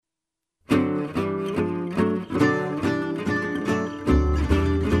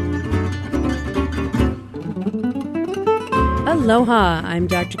Aloha, I'm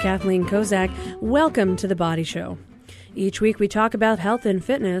Dr. Kathleen Kozak. Welcome to The Body Show. Each week we talk about health and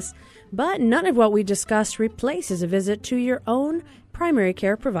fitness, but none of what we discuss replaces a visit to your own primary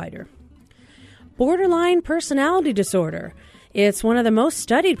care provider. Borderline personality disorder. It's one of the most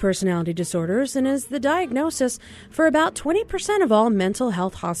studied personality disorders and is the diagnosis for about 20% of all mental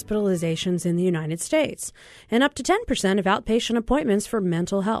health hospitalizations in the United States and up to 10% of outpatient appointments for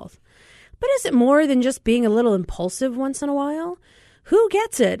mental health. But is it more than just being a little impulsive once in a while? Who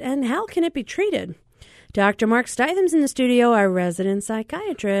gets it and how can it be treated? Dr. Mark Stitham's in the studio, our resident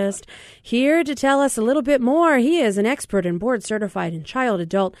psychiatrist, here to tell us a little bit more. He is an expert and board certified in child,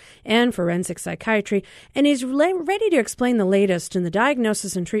 adult, and forensic psychiatry, and he's ready to explain the latest in the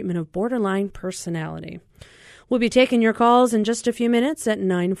diagnosis and treatment of borderline personality. We'll be taking your calls in just a few minutes at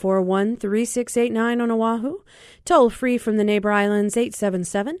 941-3689 on Oahu. Toll free from the neighbor islands,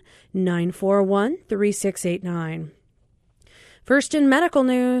 877-941-3689. First in medical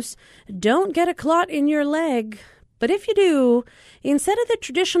news, don't get a clot in your leg. But if you do, instead of the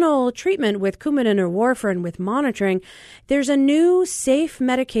traditional treatment with Coumadin or warfarin with monitoring, there's a new safe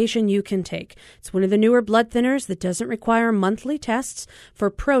medication you can take. It's one of the newer blood thinners that doesn't require monthly tests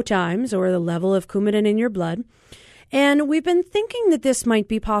for protimes or the level of Coumadin in your blood. And we've been thinking that this might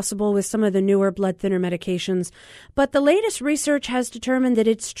be possible with some of the newer blood thinner medications, but the latest research has determined that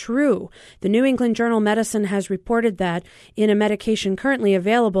it's true. The New England Journal of Medicine has reported that in a medication currently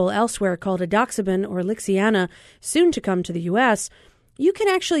available elsewhere called edoxaban or Lixiana, soon to come to the U.S., you can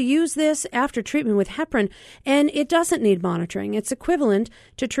actually use this after treatment with heparin, and it doesn't need monitoring. It's equivalent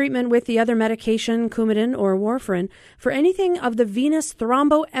to treatment with the other medication, Coumadin or warfarin, for anything of the venous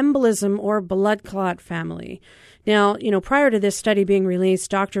thromboembolism or blood clot family. Now, prior to this study being released,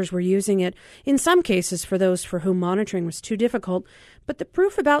 doctors were using it in some cases for those for whom monitoring was too difficult, but the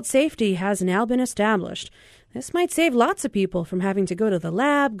proof about safety has now been established. This might save lots of people from having to go to the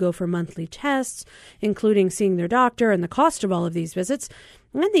lab, go for monthly tests, including seeing their doctor and the cost of all of these visits,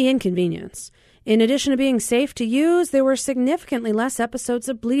 and the inconvenience. In addition to being safe to use, there were significantly less episodes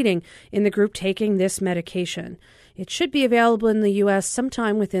of bleeding in the group taking this medication. It should be available in the U.S.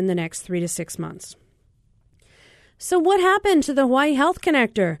 sometime within the next 3 to 6 months. So what happened to the Hawaii Health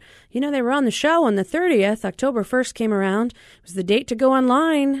Connector? They were on the show on the 30th. October 1st came around. It was the date to go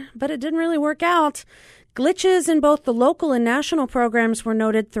online, but it didn't really work out. Glitches in both the local and national programs were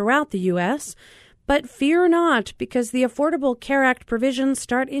noted throughout the U.S., but fear not, because the Affordable Care Act provisions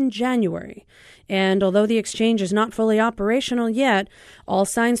start in January. And although the exchange is not fully operational yet, all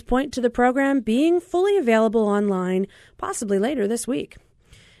signs point to the program being fully available online, possibly later this week.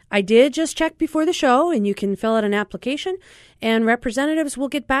 I did just check before the show, and you can fill out an application, and representatives will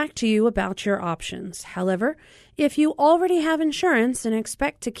get back to you about your options. However, if you already have insurance and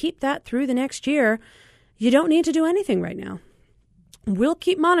expect to keep that through the next year, you don't need to do anything right now. We'll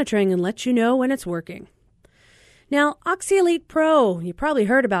keep monitoring and let you know when it's working. Now, OxyElite Pro, you probably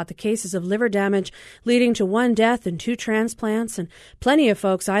heard about the cases of liver damage leading to 1 death and 2 transplants, and plenty of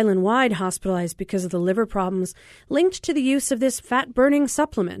folks island-wide hospitalized because of the liver problems linked to the use of this fat-burning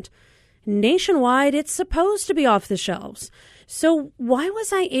supplement. Nationwide, it's supposed to be off the shelves. So why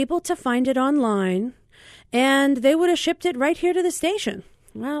was I able to find it online and they would have shipped it right here to the station?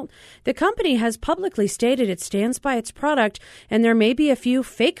 Well, the company has publicly stated it stands by its product, and there may be a few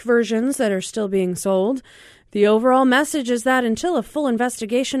fake versions that are still being sold. The overall message is that until a full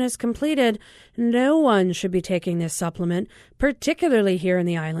investigation is completed, no one should be taking this supplement, particularly here in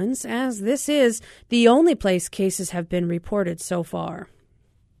the islands, as this is the only place cases have been reported so far.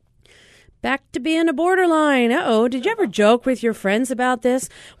 Back to being a borderline. Uh-oh, did you ever joke with your friends about this?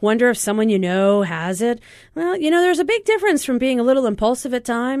 Wonder if someone you know has it? Well, there's a big difference from being a little impulsive at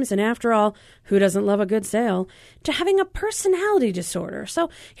times, and after all, who doesn't love a good sale, to having a personality disorder.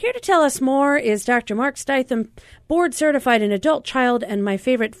 So here to tell us more is Dr. Mark Stitham, board certified in adult, child, and my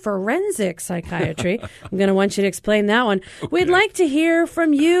favorite, forensic psychiatry. I'm going to want you to explain that one. Okay. We'd like to hear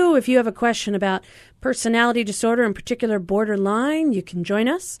from you if you have a question about personality disorder, in particular borderline. You can join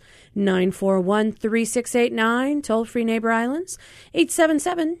us, 941-3689, toll-free neighbor islands,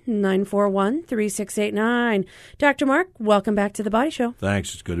 877-941-3689. Dr. Mark, welcome back to The Body Show.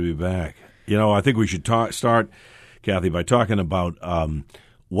 Thanks. It's good to be back. I think we should start, Kathy, by talking about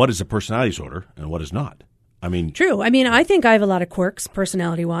what is a personality disorder and what is not. True. I think I have a lot of quirks,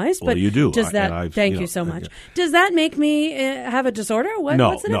 personality-wise. But well, you do. Does that? Thank you so much. Does that make me have a disorder?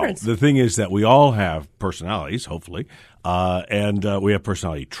 What's the difference? The thing is that we all have personalities, hopefully, and we have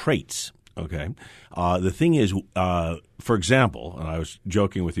personality traits. Okay. The thing is, for example, and I was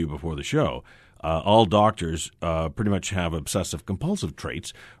joking with you before the show, all doctors pretty much have obsessive-compulsive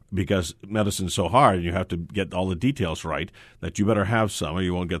traits, because medicine's so hard and you have to get all the details right that you better have some or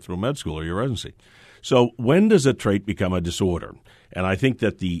you won't get through med school or your residency. So when does a trait become a disorder? And I think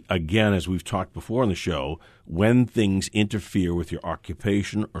that again, as we've talked before on the show, when things interfere with your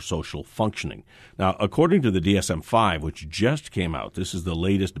occupation or social functioning. Now, according to the DSM-5, which just came out, this is the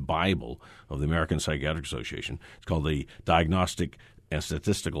latest Bible of the American Psychiatric Association. It's called the Diagnostic and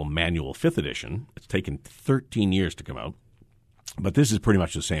Statistical Manual 5th edition. It's taken 13 years to come out, but this is pretty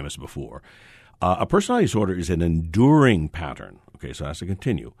much the same as before. A personality disorder is an enduring pattern, okay, so it has to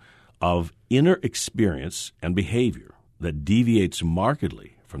continue, of inner experience and behavior that deviates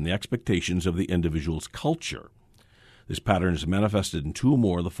markedly from the expectations of the individual's culture. This pattern is manifested in two or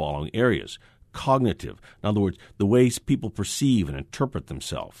more of the following areas. Cognitive, in other words, the ways people perceive and interpret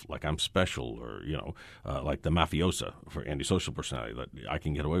themselves, like I'm special, or, like the mafiosa for antisocial personality, that I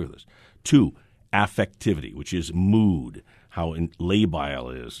can get away with this. 2, affectivity, which is mood, how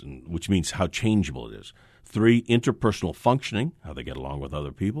labile it is, which means how changeable it is. 3, interpersonal functioning, how they get along with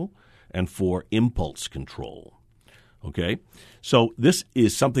other people. And 4, impulse control. Okay? So this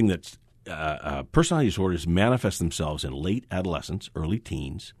is something that personality disorders manifest themselves in late adolescence, early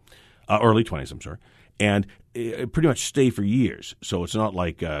 20s, and pretty much stay for years. So it's not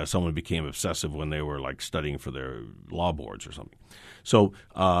like someone became obsessive when they were like studying for their law boards or something. So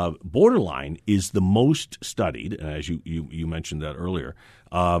borderline is the most studied, as you mentioned that earlier,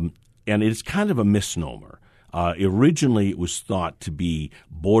 and it's kind of a misnomer. Originally, it was thought to be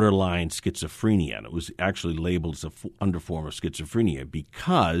borderline schizophrenia, and it was actually labeled as an underform of schizophrenia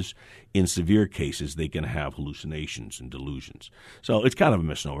because in severe cases they can have hallucinations and delusions. So it's kind of a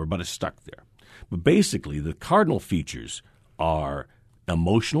misnomer, but it's stuck there. But basically, the cardinal features are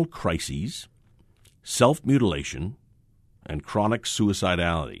emotional crises, self-mutilation, and chronic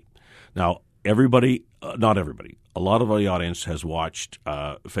suicidality. Now, not everybody, a lot of the audience has watched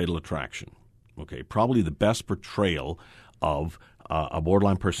Fatal Attraction. Okay, probably the best portrayal of a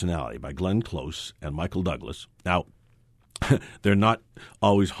borderline personality by Glenn Close and Michael Douglas. Now, they're not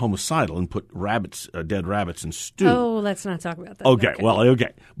always homicidal and put dead rabbits in stew. Oh, let's not talk about that.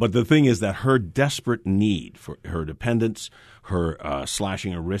 Okay. But the thing is that her desperate need for her dependence, her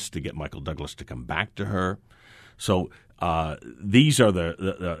slashing her wrist to get Michael Douglas to come back to her. So these are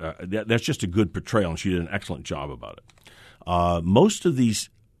that's just a good portrayal, and she did an excellent job about it. Most of these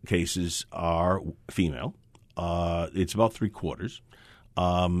cases are female. It's about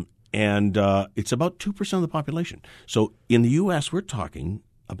 3/4. And it's about 2% of the population. So in the U.S., we're talking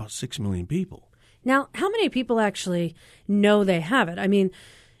about 6 million people. Now, how many people actually know they have it? I mean,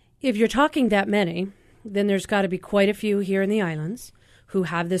 if you're talking that many, then there's got to be quite a few here in the islands who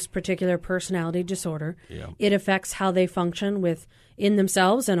have this particular personality disorder. Yeah. It affects how they function in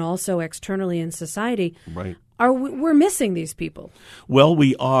themselves and also externally in society. Right. We're missing these people? Well,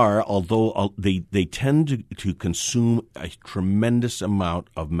 we are, although they tend to consume a tremendous amount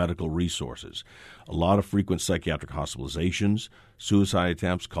of medical resources. A lot of frequent psychiatric hospitalizations, suicide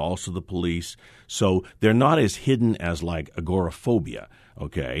attempts, calls to the police. So they're not as hidden as like agoraphobia,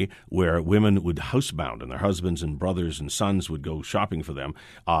 okay, where women would housebound and their husbands and brothers and sons would go shopping for them,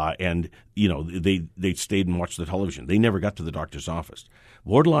 and they stayed and watched the television. They never got to the doctor's office.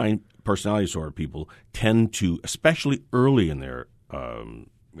 Borderline personality disorder people tend to, especially early in their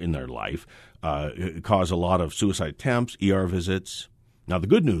life, cause a lot of suicide attempts, ER visits. Now, the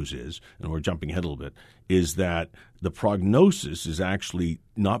good news is, and we're jumping ahead a little bit, is that the prognosis is actually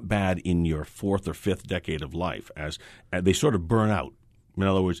not bad in your 4th or 5th decade of life, as they sort of burn out. In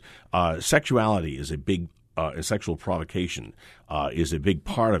other words, sexuality is a big sexual provocation is a big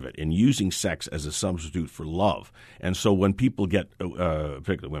part of it, and using sex as a substitute for love. And so when people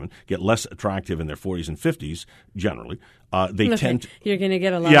particularly women, get less attractive in their 40s and 50s, generally, they tend to... You're going to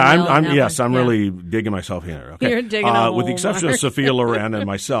get a lot of I'm really digging myself in here. Okay. You're digging a hole, with the exception Mark. of Sophia Loren and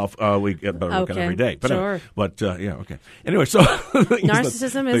myself, we get better looking every day. But sure. Okay. Anyway, so...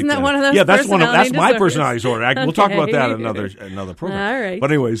 Narcissism, isn't that one of those that's personality my disorders? personality disorder. We'll talk about that in another program. All right. But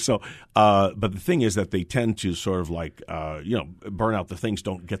anyway, so... but the thing is that they tend to sort of like, burn out. The things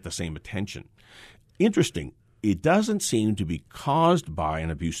don't get the same attention. Interesting. It doesn't seem to be caused by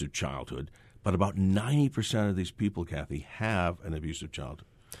an abusive childhood, but about 90% of these people, Kathy, have an abusive childhood.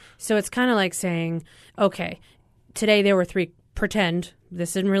 So it's kind of like saying, okay, today there were 3, pretend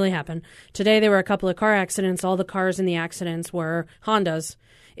this didn't really happen. Today there were a couple of car accidents. All the cars in the accidents were Hondas.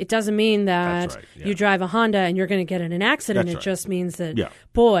 It doesn't mean that you drive a Honda and you're going to get in an accident. It just means that,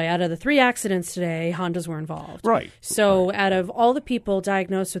 boy, out of the 3 accidents today, Hondas were involved. Right. So out of all the people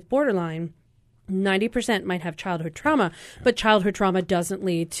diagnosed with borderline, 90% might have childhood trauma, but childhood trauma doesn't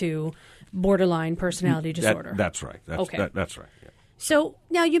lead to borderline personality disorder. That's right. That's right. Yeah. So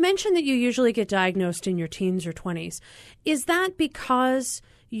now you mentioned that you usually get diagnosed in your teens or 20s. Is that because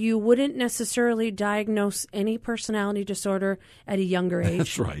you wouldn't necessarily diagnose any personality disorder at a younger age?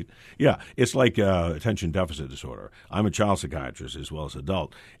 That's right. Yeah, it's like attention deficit disorder. I'm a child psychiatrist as well as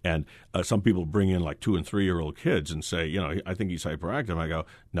adult, and some people bring in like 2 and 3-year-old kids and say, I think he's hyperactive. I go,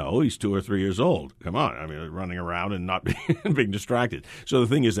 no, he's 2 or 3 years old. Come on, I mean, running around and not being distracted. So the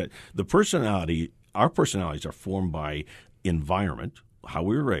thing is that our personalities are formed by environment, how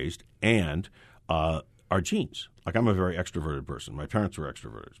we were raised, and our genes. Like, I'm a very extroverted person. My parents were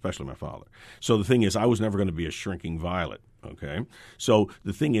extroverted, especially my father. So the thing is, I was never going to be a shrinking violet, okay? So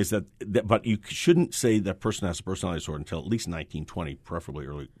the thing is but you shouldn't say that person has a personality disorder until at least 19, 20, preferably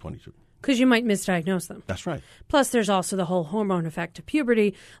early 22. Because you might misdiagnose them. That's right. Plus, there's also the whole hormone effect of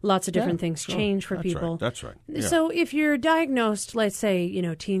puberty. Lots of different things change for people. That's right. Yeah. So if you're diagnosed, let's say,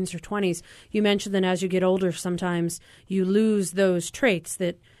 teens or 20s, you mentioned that as you get older, sometimes you lose those traits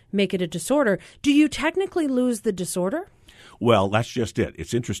that make it a disorder. Do you technically lose the disorder? Well, that's just it.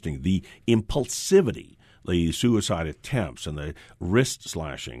 It's interesting. The impulsivity, the suicide attempts, and the wrist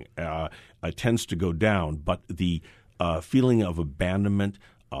slashing tends to go down, but the feeling of abandonment,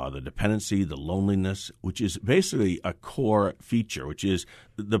 the dependency, the loneliness, which is basically a core feature, which is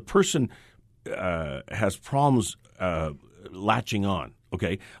the person has problems latching on.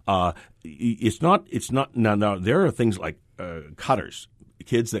 Okay, it's not. Now there are things like cutters.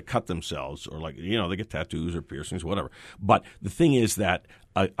 Kids that cut themselves, or they get tattoos or piercings, whatever. But the thing is that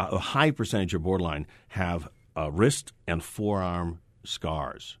a high percentage of borderline have wrist and forearm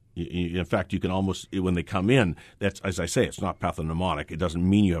scars. In fact, you can almost, when they come in, that's, as I say, it's not pathognomonic. It doesn't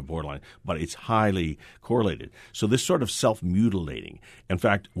mean you have borderline, but it's highly correlated. So this sort of self-mutilating. In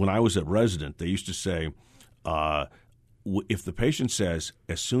fact, when I was a resident, they used to say, if the patient says,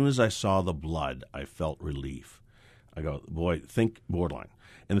 as soon as I saw the blood, I felt relief. I go, boy, think borderline.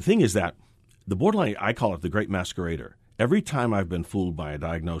 And the thing is that the borderline, I call it the great masquerader. Every time I've been fooled by a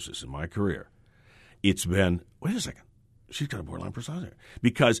diagnosis in my career, it's been, wait a second, she's got a borderline personality.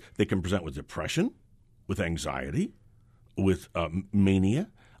 Because they can present with depression, with anxiety, with mania.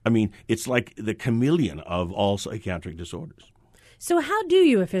 I mean, it's like the chameleon of all psychiatric disorders. So how do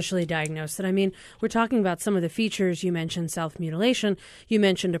you officially diagnose it? I mean, we're talking about some of the features. You mentioned self-mutilation. You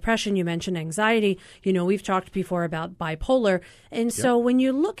mentioned depression. You mentioned anxiety. We've talked before about bipolar. And so when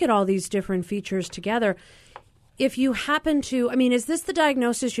you look at all these different features together, if you happen to, is this the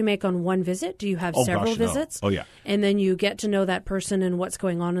diagnosis you make on one visit? Do you have several visits? Oh, yeah. And then you get to know that person and what's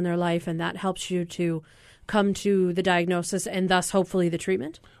going on in their life, and that helps you to come to the diagnosis and thus hopefully the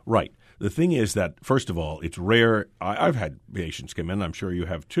treatment? Right. The thing is that, first of all, it's rare. I've had patients come in, I'm sure you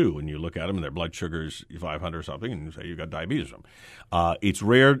have too, and you look at them and their blood sugar's 500 or something, and you say you've got diabetes. It's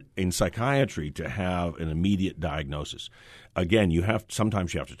rare in psychiatry to have an immediate diagnosis. Again,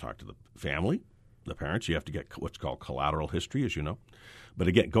 sometimes you have to talk to the family, the parents. You have to get what's called collateral history, as you know. But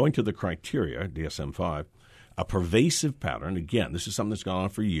again, going to the criteria, DSM-5, a pervasive pattern, again, this is something that's gone on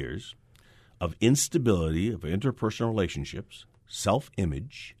for years, of instability of interpersonal relationships,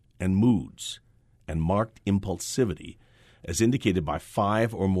 self-image, and moods, and marked impulsivity, as indicated by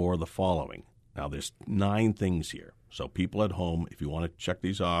 5 or more of the following. Now, there's 9 things here. So people at home, if you want to check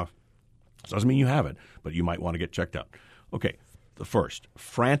these off, it doesn't mean you have it, but you might want to get checked out. Okay, the first,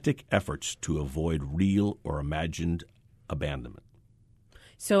 frantic efforts to avoid real or imagined abandonment.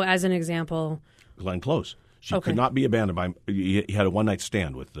 So as an example? Glenn Close. She could not be abandoned by – he had a one-night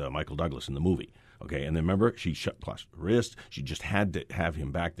stand with Michael Douglas in the movie. Okay, and then remember, she clasped her wrist. She just had to have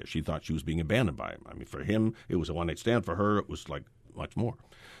him back there. She thought she was being abandoned by him. I mean, for him, it was a one-night stand. For her, it was like much more.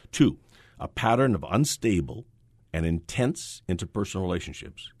 2, a pattern of unstable and intense interpersonal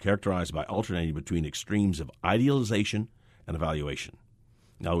relationships characterized by alternating between extremes of idealization and evaluation.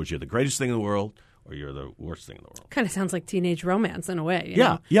 In other words, you're the greatest thing in the world, or you're the worst thing in the world. Kind of sounds like teenage romance in a way.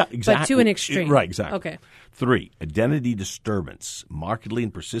 Yeah, exactly. But to an extreme. Right, exactly. Okay. 3, identity disturbance, markedly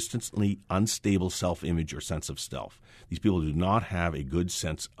and persistently unstable self-image or sense of self. These people do not have a good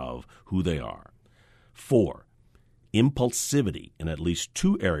sense of who they are. 4, impulsivity in at least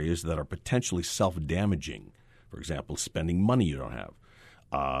 2 areas that are potentially self-damaging. For example, spending money you don't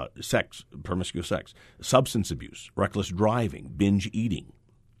have, sex, promiscuous sex, substance abuse, reckless driving, binge eating.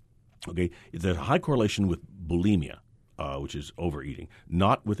 Okay, there's a high correlation with bulimia, which is overeating,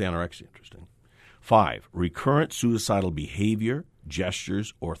 not with anorexia, interesting. 5, recurrent suicidal behavior,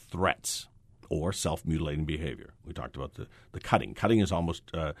 gestures, or threats, or self-mutilating behavior. We talked about the cutting. Cutting is almost,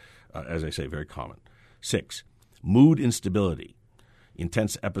 as I say, very common. 6, mood instability,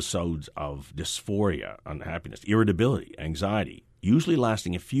 intense episodes of dysphoria, unhappiness, irritability, anxiety, usually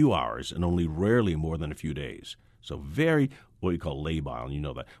lasting a few hours and only rarely more than a few days. So very, what we call labile, and you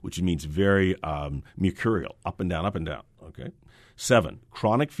know that, which means very mercurial, up and down, okay? 7,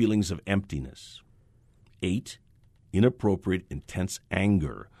 chronic feelings of emptiness. 8, inappropriate, intense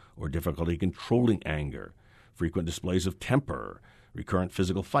anger or difficulty controlling anger, frequent displays of temper, recurrent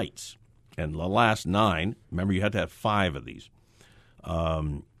physical fights. And the last 9, remember you had to have 5 of these,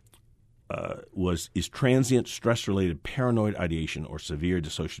 is transient stress-related paranoid ideation or severe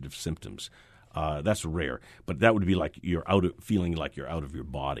dissociative symptoms. That's rare, but that would be like feeling like you're out of your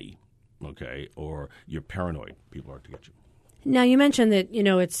body, okay, or you're paranoid. People are to get you. Now, you mentioned that,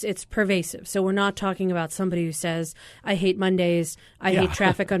 it's pervasive. So we're not talking about somebody who says, I hate Mondays, I hate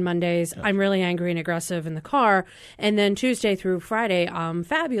traffic on Mondays, I'm really angry and aggressive in the car, and then Tuesday through Friday, I'm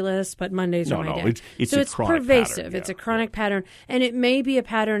fabulous, but Mondays are my day. It's so a it's chronic pervasive. pattern, It's a chronic pattern, and it may be a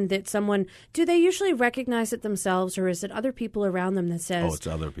pattern that do they usually recognize it themselves, or is it other people around them that says, it's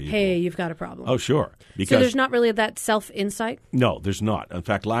other people. Hey, you've got a problem? Oh, sure. So there's not really that self-insight? No, there's not. In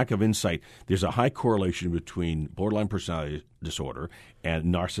fact, lack of insight, there's a high correlation between borderline personality disorder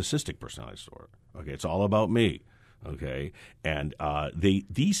and narcissistic personality disorder. Okay, it's all about me. Okay, and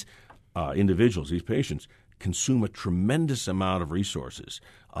these individuals, these patients, consume a tremendous amount of resources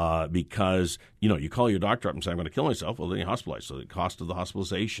because you call your doctor up and say, I'm going to kill myself. Well, then you hospitalize. So the cost of the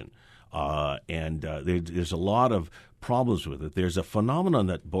hospitalization, and there's a lot of problems with it. There's a phenomenon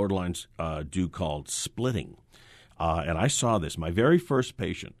that borderlines do called splitting, and I saw this. My very first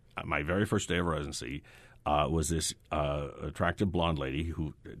patient, my very first day of residency, was this attractive blonde lady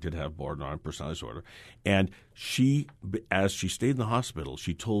who did have borderline personality disorder. And she, as she stayed in the hospital,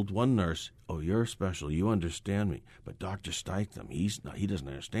 she told one nurse, oh, you're special, you understand me. But Dr. Stitham, he doesn't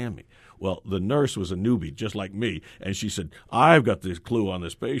understand me. Well, the nurse was a newbie, just like me, and she said, I've got this clue on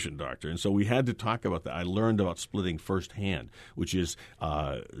this patient, doctor. And so we had to talk about that. I learned about splitting firsthand, which is,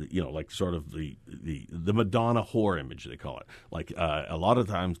 like sort of the Madonna whore image, they call it. Like a lot of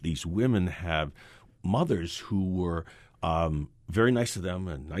times these women have mothers who were very nice to them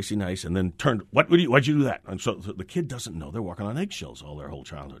and nicey nice, and then turned, why'd you do that? And so the kid doesn't know they're walking on eggshells all their whole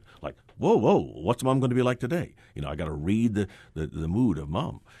childhood. Like, whoa, what's mom going to be like today? I got to read the mood of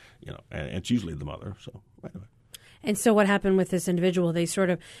mom, and it's usually the mother. So anyway. And so what happened with this individual? They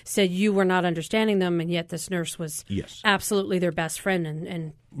sort of said you were not understanding them, and yet this nurse was absolutely their best friend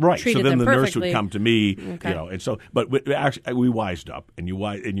and right. treated them perfectly. So then the perfectly. Nurse would come to me, and so. But we wised up, and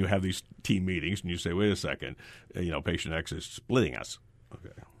you have these team meetings, and you say, wait a second, patient X is splitting us. Okay.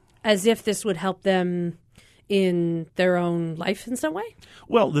 As if this would help them in their own life in some way?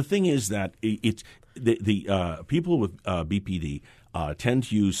 Well, the thing is that it's the people with BPD tend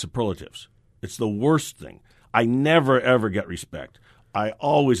to use superlatives. It's the worst thing. I never, ever get respect. I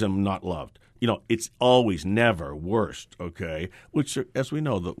always am not loved. It's always never worst, okay? Which, as we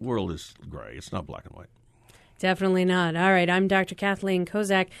know, the world is gray. It's not black and white. Definitely not. All right, I'm Dr. Kathleen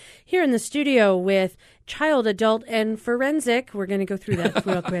Kozak here in the studio with child, adult, and forensic. We're going to go through that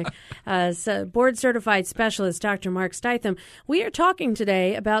real quick. Board-certified specialist, Dr. Mark Stitham. We are talking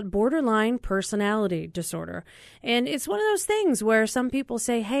today about borderline personality disorder. And it's one of those things where some people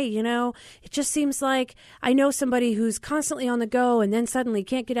say, hey, it just seems like I know somebody who's constantly on the go and then suddenly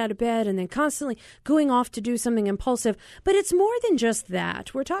can't get out of bed and then constantly going off to do something impulsive. But it's more than just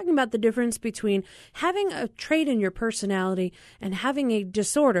that. We're talking about the difference between having a trait in your personality and having a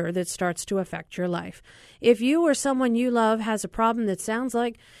disorder that starts to affect your life. If you or someone you love has a problem that sounds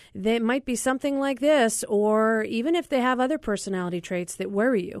like they might be something like this, or even if they have other personality traits that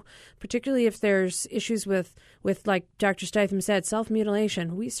worry you, particularly if there's issues with like Dr. Stitham said,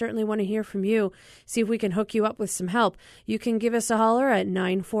 self-mutilation, we certainly want to hear from you, see if we can hook you up with some help. You can give us a holler at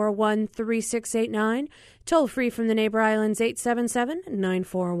 941-3689, toll free from the neighbor islands,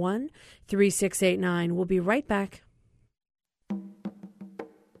 877-941-3689. We'll be right back.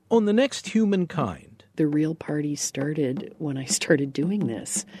 On the next Humankind. The real party started when I started doing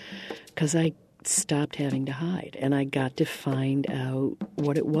this, because I stopped having to hide, and I got to find out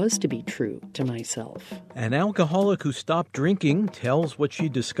what it was to be true to myself. An alcoholic who stopped drinking tells what she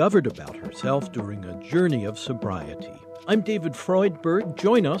discovered about herself during a journey of sobriety. I'm David Freudberg.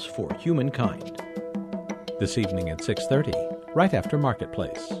 Join us for Humankind. This evening at 6:30, right after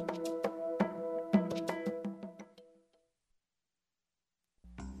Marketplace.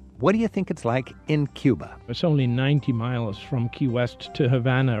 What do you think it's like in Cuba? It's only 90 miles from Key West to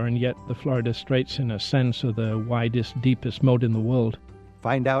Havana, and yet the Florida Straits, in a sense, are the widest, deepest moat in the world.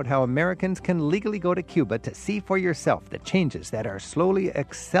 Find out how Americans can legally go to Cuba to see for yourself the changes that are slowly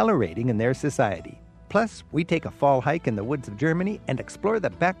accelerating in their society. Plus, we take a fall hike in the woods of Germany and explore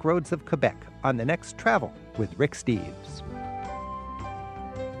the back roads of Quebec on the next Travel with Rick Steves.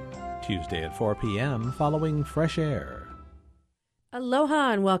 Tuesday at 4 p.m. following Fresh Air.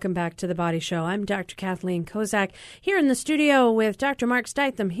 Aloha and welcome back to The Body Show. I'm Dr. Kathleen Kozak here in the studio with Dr. Mark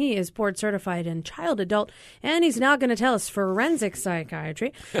Stitham. He is board certified in child adult, and he's now going to tell us forensic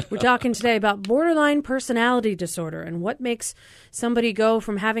psychiatry. We're talking today about borderline personality disorder and what makes somebody go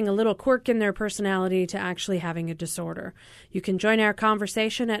from having a little quirk in their personality to actually having a disorder. You can join our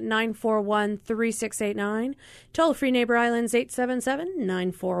conversation at 941-3689. Toll-free Neighbor Islands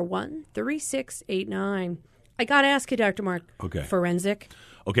 877-941-3689. I got to ask you, Dr. Mark. Okay. Forensic.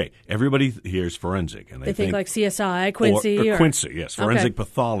 Okay, everybody hears forensic, and They think like CSI, Quincy. Or Quincy, yes, forensic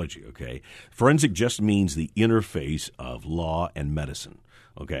pathology, okay? Forensic just means the interface of law and medicine,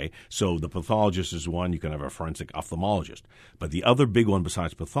 okay? So the pathologist is one, you can have a forensic ophthalmologist. But the other big one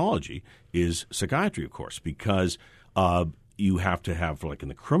besides pathology is psychiatry, of course, because you have to have, like in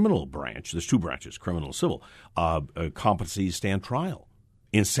the criminal branch, there's two branches, criminal and civil, competency to stand trial.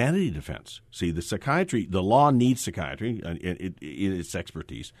 Insanity defense. See, the psychiatry, the law needs psychiatry, its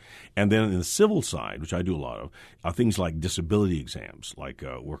expertise. And then in the civil side, which I do a lot of, things like disability exams, like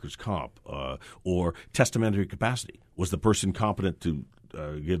workers' comp, or testamentary capacity. Was the person competent to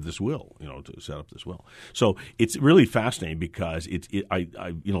give this will, to set up this will? So it's really fascinating because I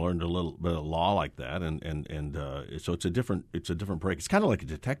learned a little bit of law like that, and so it's a different break. It's kind of like a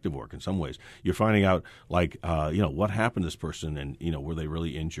detective work in some ways. You're finding out what happened to this person, and were they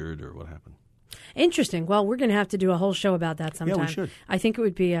really injured or what happened. Interesting. Well, we're going to have to do a whole show about that sometime. Yeah, we should. I think it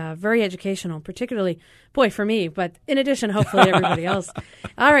would be very educational, particularly, for me, but in addition, hopefully everybody else.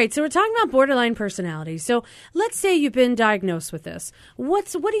 All right, so we're talking about borderline personality. So let's say you've been diagnosed with this.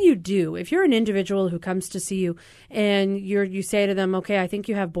 What do you do if you're an individual who comes to see you and you say to them, okay, I think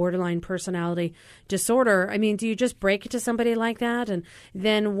you have borderline personality disorder? I mean, do you just break it to somebody like that? And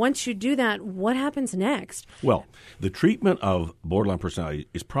then once you do that, what happens next? Well, the treatment of borderline personality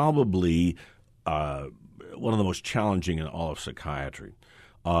is probably one of the most challenging in all of psychiatry.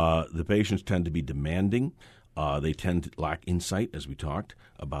 The patients tend to be demanding. They tend to lack insight, as we talked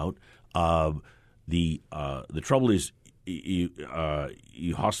about. The trouble is you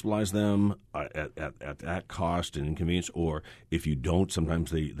hospitalize them at that cost and inconvenience, or if you don't,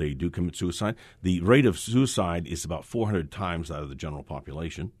 sometimes they do commit suicide. The rate of suicide is about 400 times that of the general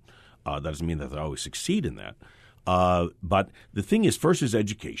population. That doesn't mean that they always succeed in that. But the thing is, first is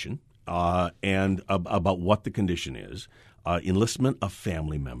education. And about what the condition is, enlistment of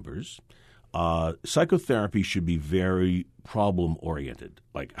family members. Psychotherapy should be very problem-oriented.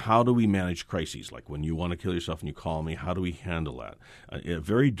 Like, how do we manage crises? Like when you want to kill yourself and you call me, how do we handle that? A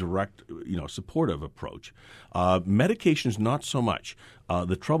very direct, supportive approach. Medications, not so much.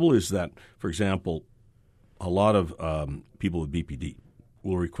 The trouble is that, for example, a lot of people with BPD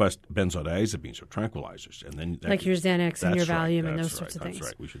will request benzodiazepines or tranquilizers, and then like your Xanax and your Valium and those sorts of things. That's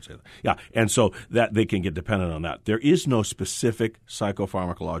right. We should say that. Yeah, and so that they can get dependent on that. There is no specific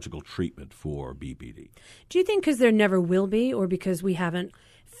psychopharmacological treatment for BPD. Do you think because there never will be, or because we haven't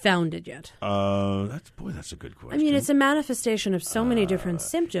found it yet? That's a good question. I mean, it's a manifestation of so many different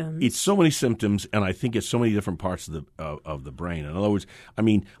symptoms. It's so many symptoms, and I think it's so many different parts of the brain. In other words, I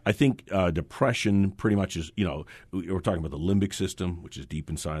think depression pretty much is, we're talking about the limbic system, which is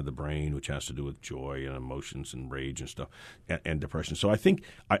deep inside the brain, which has to do with joy and emotions and rage and stuff, and depression. So I think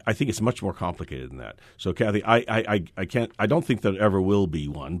it's much more complicated than that. So, Kathy, I don't think there ever will be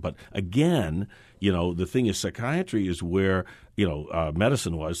one. But again, the thing is, psychiatry is where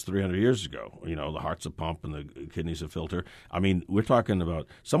medicine was 300 years ago. The heart's a pump and the kidneys a filter. I mean, we're talking about,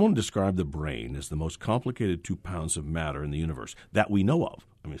 someone described the brain as the most complicated 2 pounds of matter in the universe that we know of.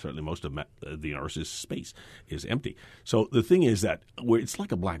 I mean, certainly most of the universe is space, is empty. So the thing is that it's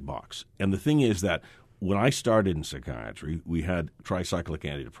like a black box. And the thing is that when I started in psychiatry, we had tricyclic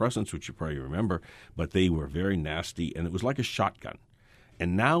antidepressants, which you probably remember, but they were very nasty, and it was like a shotgun.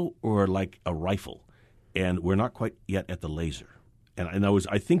 And now we're like a rifle, and we're not quite yet at the laser. And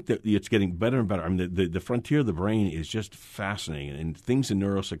I think that it's getting better and better. I mean, the frontier of the brain is just fascinating, and things in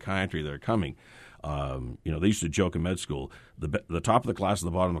neuropsychiatry that are coming. They used to joke in med school, the top of the class and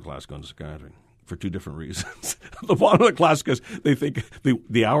the bottom of the class go into psychiatry for two different reasons. The bottom of the class because they think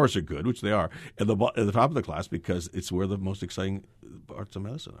the hours are good, which they are, and the top of the class because it's where the most exciting parts of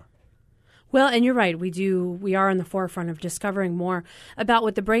medicine are. Well, and you're right. We are on the forefront of discovering more about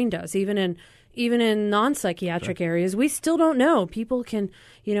what the brain does, even in non-psychiatric areas. We still don't know. People can,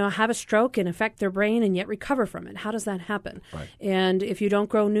 have a stroke and affect their brain and yet recover from it? How does that happen? Right. And if you don't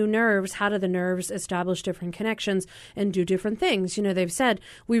grow new nerves, how do the nerves establish different connections and do different things? They've said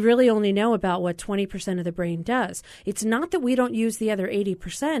we really only know about what 20% of the brain does. It's not that we don't use the other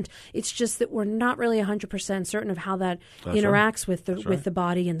 80%. It's just that we're not really 100% certain of how that interacts with the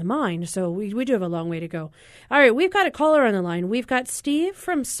body and the mind. So we do have a long way to go. All right, we've got a caller on the line. We've got Steve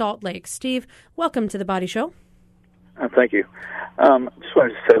from Salt Lake. Steve, welcome to the Body Show. Thank you. Just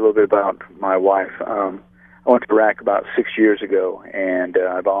wanted to say a little bit about my wife. I went to Iraq about 6 years ago, and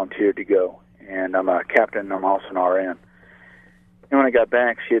I volunteered to go. And I'm a captain. I'm also an RN. And when I got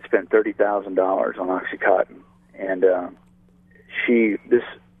back, she had spent $30,000 on OxyContin. And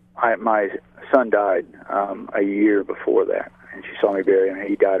my son died a year before that, and she saw me bury him.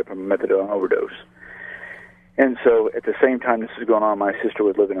 He died from a methadone overdose. And so at the same time this was going on, my sister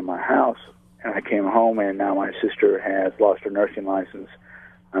was living in my house, and I came home, and now my sister has lost her nursing license.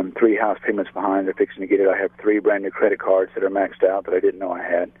 I'm 3 house payments behind. They're fixing to get it. I have 3 brand new credit cards that are maxed out that I didn't know I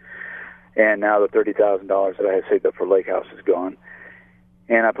had. And now the $30,000 that I had saved up for Lake House is gone.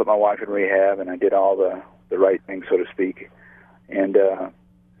 And I put my wife in rehab, and I did all the right things, so to speak. And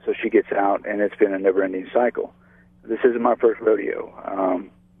so she gets out, and it's been a never-ending cycle. This isn't my first rodeo.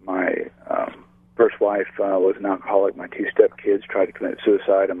 My first wife was an alcoholic. My 2 stepkids tried to commit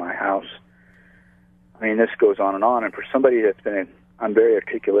suicide in my house. I mean, this goes on. And for somebody that's I'm very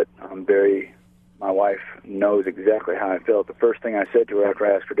articulate. My wife knows exactly how I felt. The first thing I said to her after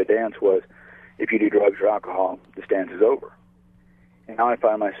I asked her to dance was, if you do drugs or alcohol, this dance is over. And now I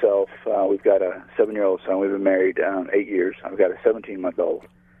find myself, we've got a 7-year-old son. We've been married 8 years. I've got a 17-month-old.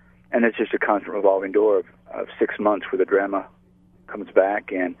 And it's just a constant revolving door of 6 months where the drama comes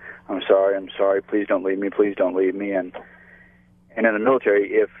back, and I'm sorry, please don't leave me. And in the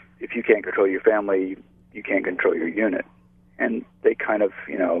military, if you can't control your family, you can't control your unit. And they kind of,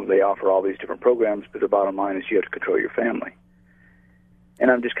 they offer all these different programs, but the bottom line is you have to control your family. And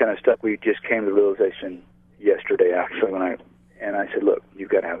I'm just kind of stuck. We just came to the realization yesterday, actually, and I said, look, you've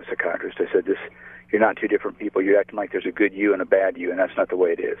got to have a psychiatrist. I said, you're not 2 different people. You're acting like there's a good you and a bad you, and that's not the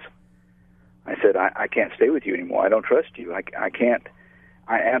way it is. I said, I can't stay with you anymore. I don't trust you. I can't.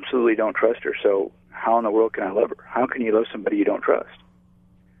 I absolutely don't trust her. So how in the world can I love her? How can you love somebody you don't trust?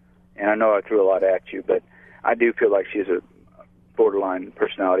 And I know I threw a lot at you, but I do feel like she's a borderline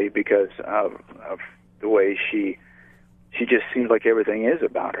personality because of the way she just seems like everything is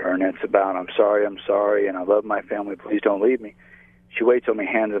about her, and it's about I'm sorry, and I love my family, please don't leave me. She waits on me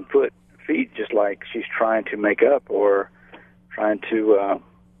hands and feet, just like she's trying to make up or trying to,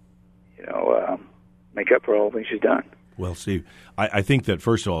 make up for all the things she's done. Well, Steve, I think that,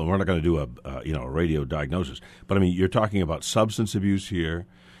 first of all, we're not going to do a radio diagnosis, but, I mean, you're talking about substance abuse here.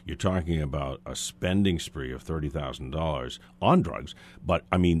 You're talking about a spending spree of $30,000 on drugs. But,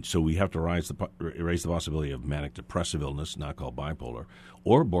 I mean, so we have to raise the possibility of manic depressive illness, not called bipolar,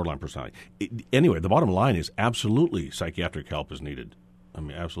 or borderline personality. Anyway, the bottom line is absolutely psychiatric help is needed. I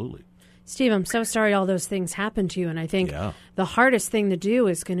mean, absolutely. Steve, I'm so sorry all those things happened to you. And I think the hardest thing to do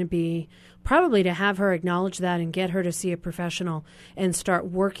is going to be probably to have her acknowledge that and get her to see a professional and start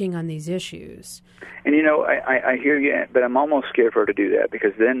working on these issues. And, I hear you, but I'm almost scared for her to do that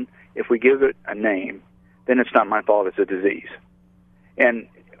because then if we give it a name, then it's not my fault, it's a disease. And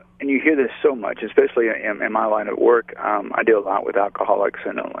you hear this so much, especially in my line of work. I deal a lot with alcoholics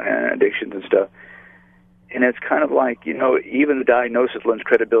and addictions and stuff. And it's kind of like, even the diagnosis lends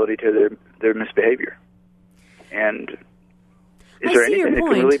credibility to their misbehavior. And is there anything that can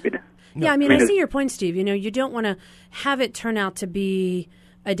really be done? Yeah, I see your point, Steve. You don't want to have it turn out to be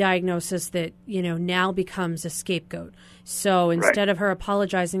a diagnosis that, now becomes a scapegoat. So instead of her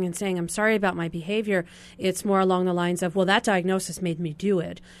apologizing and saying, I'm sorry about my behavior, it's more along the lines of, well, that diagnosis made me do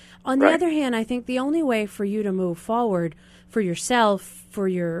it. On the other hand, I think the only way for you to move forward for yourself, for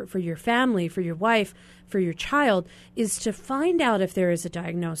your family, for your wife, for your child, is to find out if there is a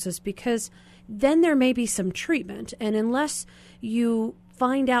diagnosis, because then there may be some treatment. And unless you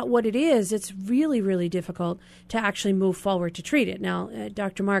find out what it is, it's really, really difficult to actually move forward to treat it. Now,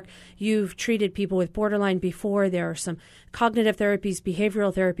 Dr. Mark, you've treated people with borderline before. There are some cognitive therapies,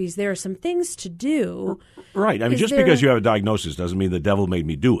 behavioral therapies. There are some things to do. Right. I mean, because you have a diagnosis doesn't mean the devil made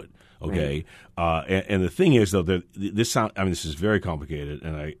me do it. Okay. Right. And the thing is, though, that this is very complicated,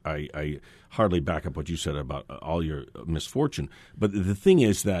 and I hardly back up what you said about all your misfortune. But the thing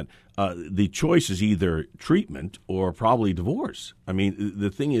is that the choice is either treatment or probably divorce. I mean,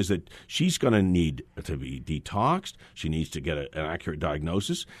 the thing is that she's going to need to be detoxed. She needs to get an accurate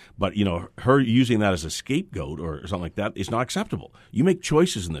diagnosis. But, her using that as a scapegoat or something like that is not acceptable. You make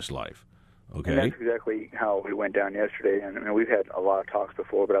choices in this life. Okay. And that's exactly how we went down yesterday. And I mean, we've had a lot of talks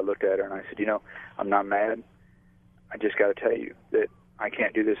before, but I looked at her and I said, I'm not mad. I just got to tell you that I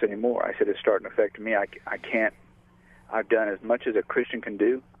can't do this anymore. I said, it's starting to affect me. I can't. I've done as much as a Christian can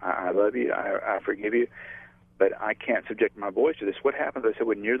do. I love you. I forgive you. But I can't subject my boys to this. What happens, I said,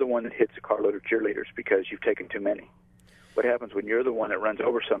 when you're the one that hits a carload of cheerleaders because you've taken too many? What happens when you're the one that runs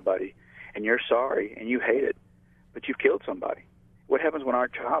over somebody and you're sorry and you hate it, but you've killed somebody? What happens when our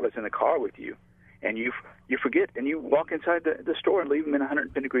child is in the car with you and you forget and you walk inside the store and leave them in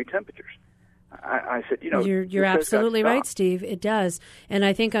 110-degree temperatures? I said, You're absolutely right, Steve. It does. And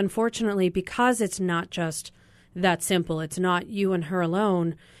I think, unfortunately, because it's not just that simple, it's not you and her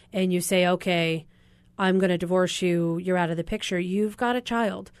alone, and you say, okay, I'm going to divorce you, you're out of the picture. You've got a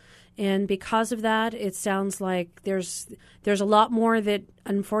child. And because of that, it sounds like there's a lot more that,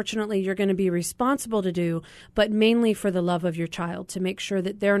 unfortunately, you're going to be responsible to do, but mainly for the love of your child, to make sure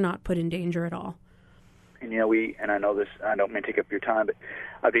that they're not put in danger at all. And, and I know this, I don't mean to take up your time,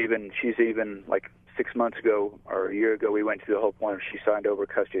 but she's even, like 6 months ago or a year ago, we went to the whole point of she signed over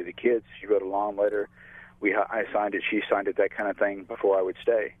custody of the kids. She wrote a long letter. I signed it, she signed it, that kind of thing, before I would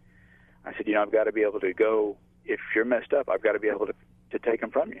stay. I said, I've got to be able to go. If you're messed up, I've got to be able to take them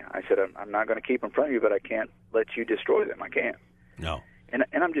from you. I said, I'm not going to keep them from you, but I can't let you destroy them. I can't. No. And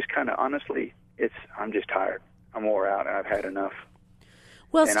I'm just kind of, honestly, I'm just tired. I'm wore out, and I've had enough.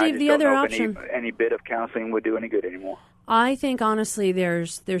 Well, and Steve, the other option, any bit of counseling would do any good anymore. I think, honestly,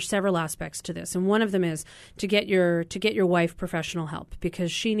 there's several aspects to this, and one of them is to get your wife professional help,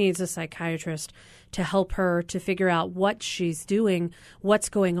 because she needs a psychiatrist to help her to figure out what she's doing, what's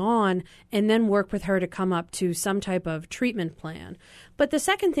going on, and then work with her to come up to some type of treatment plan. But the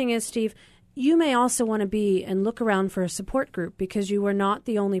second thing is, Steve, you may also want to be and look around for a support group, because you are not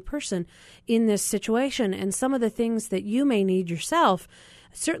the only person in this situation, and some of the things that you may need yourself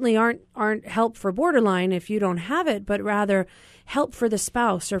certainly aren't help for borderline if you don't have it, but rather help for the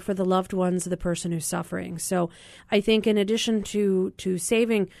spouse or for the loved ones of the person who's suffering. So I think, in addition to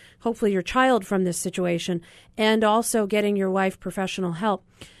saving hopefully your child from this situation and also getting your wife professional help,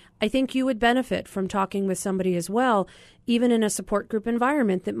 I think you would benefit from talking with somebody as well, even in a support group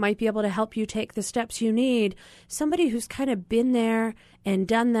environment, that might be able to help you take the steps you need. Somebody who's kind of been there and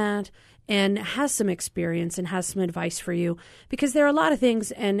done that and has some experience and has some advice for you. Because there are a lot of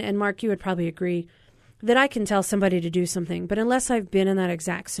things, and Mark, you would probably agree, that I can tell somebody to do something, but unless I've been in that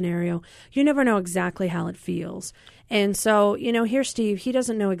exact scenario, you never know exactly how it feels. And so, here, Steve, he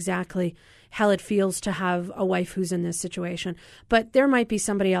doesn't know exactly how it feels to have a wife who's in this situation. But there might be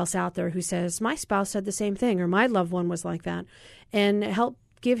somebody else out there who says, my spouse said the same thing, or my loved one was like that, and help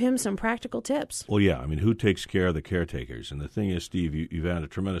give him some practical tips. Well, yeah. I mean, who takes care of the caretakers? And the thing is, Steve, you've had a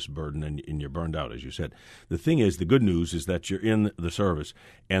tremendous burden, and you're burned out, as you said. The thing is, the good news is that you're in the service,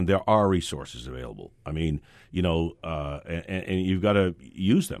 and there are resources available. I mean, and you've got to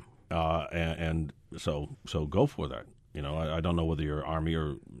use them. And so go for that. I don't know whether you're Army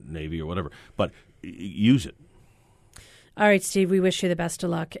or Navy or whatever, but use it. All right, Steve, we wish you the best of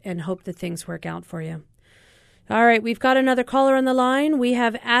luck and hope that things work out for you. All right, we've got another caller on the line. We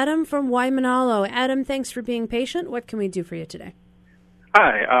have Adam from Waimanalo. Adam, thanks for being patient. What can we do for you today?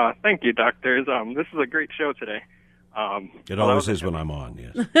 Hi, thank you, doctors. This is a great show today. It always is when I'm on,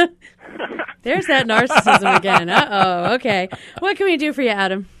 yes. There's that narcissism again. Uh-oh, okay. What can we do for you,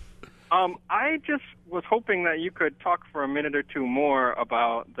 Adam? I just was hoping that you could talk for a minute or two more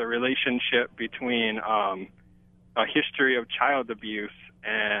about the relationship between a history of child abuse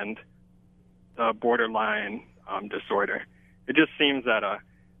and the borderline disorder. It just seems that, I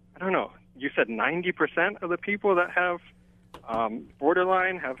don't know, you said 90% of the people that have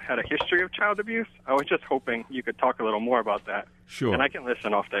borderline have had a history of child abuse. I was just hoping you could talk a little more about that. Sure. And I can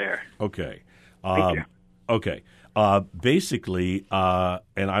listen off the air. Okay. Thank you. Okay. Basically, and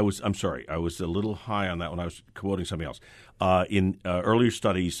I'm sorry, I was a little high on that when I was quoting something else. In earlier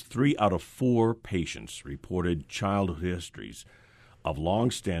studies, 3 out of 4 patients reported childhood histories of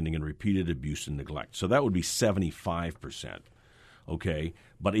long-standing and repeated abuse and neglect. So that would be 75%. Okay,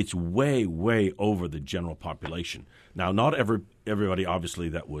 but it's way, way over the general population. Now, not everybody, obviously,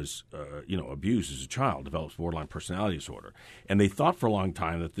 that was, abused as a child develops borderline personality disorder. And they thought for a long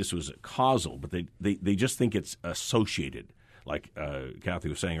time that this was causal, but they just think it's associated, like Kathy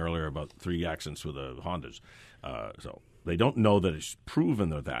was saying earlier about 3 accidents with the Hondas. So they don't know that it's proven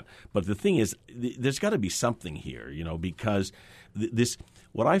that. But the thing is, there's got to be something here, because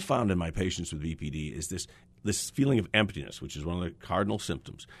what I found in my patients with BPD is this feeling of emptiness, which is one of the cardinal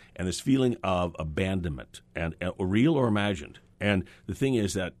symptoms, and this feeling of abandonment, and real or imagined. And the thing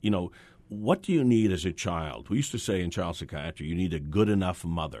is that, what do you need as a child? We used to say in child psychiatry, you need a good enough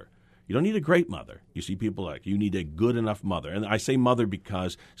mother. You don't need a great mother. You see people like, you need a good enough mother. And I say mother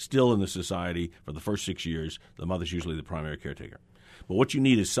because still in the society, for the first 6 years, the mother's usually the primary caretaker. But what you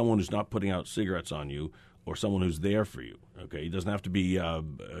need is someone who's not putting out cigarettes on you, or someone who's there for you. Okay, it doesn't have to be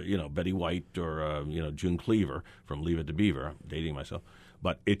Betty White or June Cleaver from Leave It to Beaver. I'm dating myself,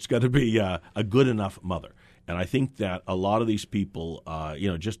 but it's got to be a good enough mother. And I think that a lot of these people,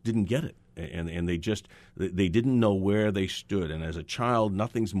 just didn't get it, and they didn't know where they stood. And as a child,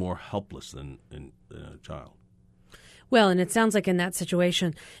 nothing's more helpless than a child. Well, and it sounds like in that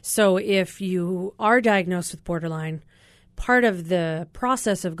situation. So if you are diagnosed with borderline, part of the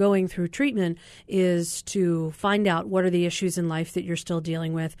process of going through treatment is to find out what are the issues in life that you're still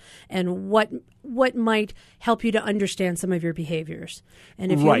dealing with and what might help you to understand some of your behaviors.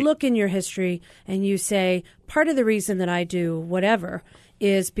 And if you look in your history and you say, part of the reason that I do whatever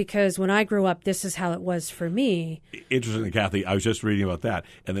is because when I grew up, this is how it was for me. Interesting, Kathy. I was just reading about that.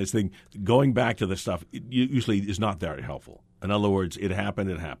 And this thing, going back to this stuff, it usually is not very helpful. In other words, it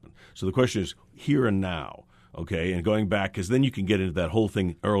happened. So the question is here and now. Okay, and going back, because then you can get into that whole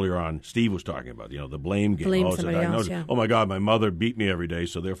thing earlier on Steve was talking about, the blame game. Blame somebody else, yeah. Oh, my God, my mother beat me every day,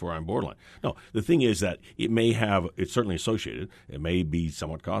 so therefore I'm borderline. No, the thing is that it's certainly associated. It may be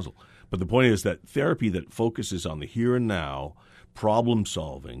somewhat causal. But the point is that therapy that focuses on the here and now, problem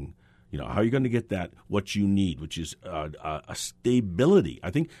solving, how are you going to get that, what you need, which is a stability.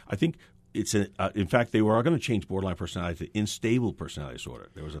 I think it's in fact, they were going to change borderline personality to unstable personality disorder.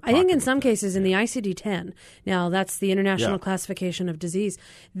 There was I think in some cases in the ICD-10, now that's the International Classification of Disease,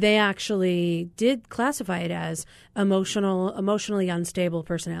 they actually did classify it as emotionally unstable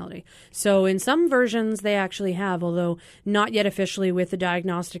personality. So in some versions they actually have, although not yet officially with the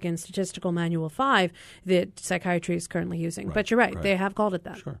Diagnostic and Statistical Manual 5 that psychiatry is currently using. Right, but you're right, they have called it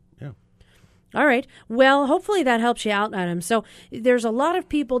that. Sure, yeah. All right. Well, hopefully that helps you out, Adam. So there's a lot of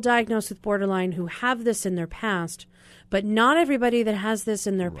people diagnosed with borderline who have this in their past, but not everybody that has this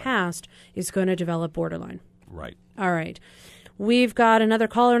in their past is going to develop borderline. Right. All right. We've got another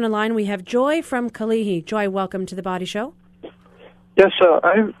caller on the line. We have Joy from Kalihi. Joy, welcome to the Body Show. Yes,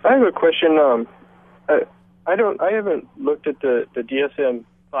 I have a question. I haven't looked at the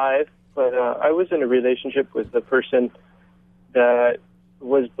DSM-5, but I was in a relationship with a person that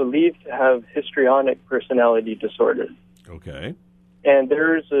was believed to have histrionic personality disorder. Okay. And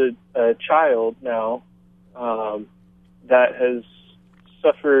there's a child now that has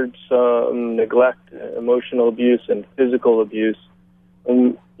suffered some neglect, emotional abuse, and physical abuse.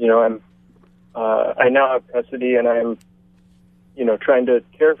 And, I now have custody, and I'm, trying to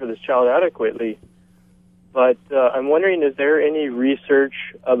care for this child adequately. But I'm wondering, is there any research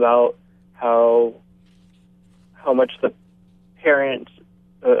about how much the parent,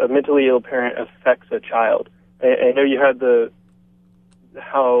 a mentally ill parent, affects a child? I know you had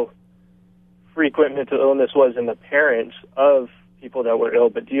how frequent mental illness was in the parents of people that were ill,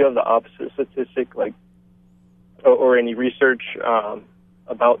 but do you have the opposite statistic, or any research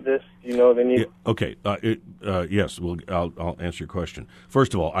about this? Do you know of any? Yeah, okay. Yes. Well, I'll answer your question.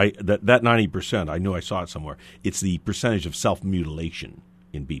 First of all, that 90%, I knew I saw it somewhere. It's the percentage of self-mutilation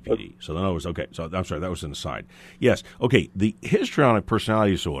in BPD. So in other words, okay, so I'm sorry, that was an aside. Yes, okay, the histrionic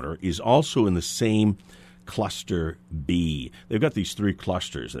personality disorder is also in the same cluster B. They've got these three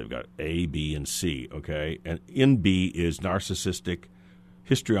clusters. They've got A, B, and C, okay? And in B is narcissistic,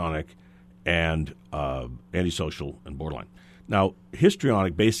 histrionic, and antisocial and borderline. Now,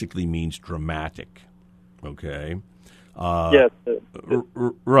 histrionic basically means dramatic, okay? Yes.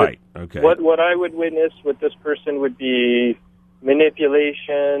 Right, okay. What I would witness with this person would be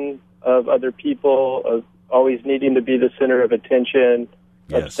manipulation of other people, of always needing to be the center of attention,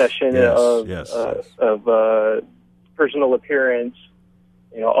 obsession of personal appearance,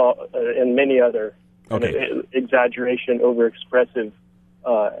 and many other exaggeration, overexpressive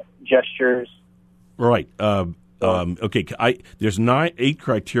gestures. Right. Okay. There's 8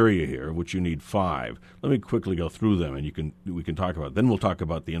 criteria here, which you need 5. Let me quickly go through them, and we can talk about it. Then we'll talk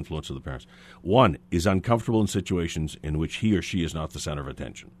about the influence of the parents. 1 is uncomfortable in situations in which he or she is not the center of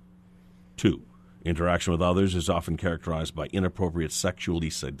attention. 2, interaction with others is often characterized by inappropriate, sexually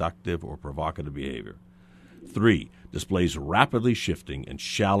seductive or provocative behavior. 3, displays rapidly shifting and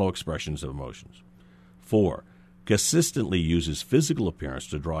shallow expressions of emotions. 4, consistently uses physical appearance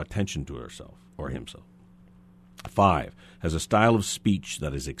to draw attention to herself or himself. 5, has a style of speech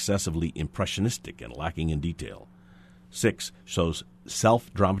that is excessively impressionistic and lacking in detail. 6, shows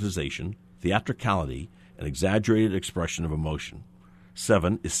self-dramatization, theatricality, and exaggerated expression of emotion.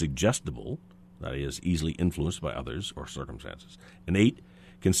 7, is suggestible, that is, easily influenced by others or circumstances. And 8,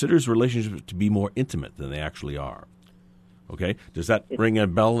 considers relationships to be more intimate than they actually are. Okay? Does that ring a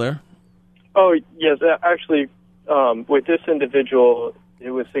bell there? Oh, yes. Actually, with this individual,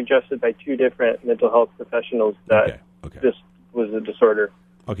 it was suggested by two different mental health professionals that this was a disorder.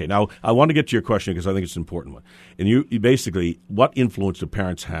 Okay, now I want to get to your question because I think it's an important one. And you basically, what influence do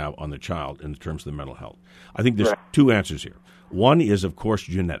parents have on the child in terms of the mental health? I think there's two answers here. One is, of course,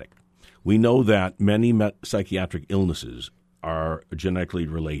 genetic. We know that many psychiatric illnesses are genetically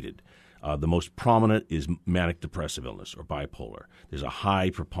related. The most prominent is manic depressive illness or bipolar. There's a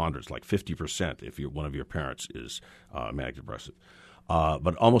high preponderance, like 50%, if one of your parents is manic depressive.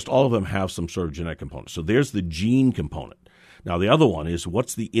 But almost all of them have some sort of genetic component. So there's the gene component. Now, the other one is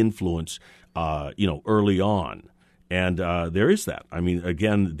what's the influence, early on. And there is that. I mean,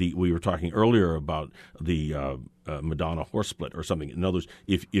 again, we were talking earlier about the Madonna horse split or something. In other words,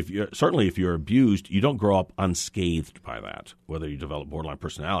 if you're abused, you don't grow up unscathed by that, whether you develop borderline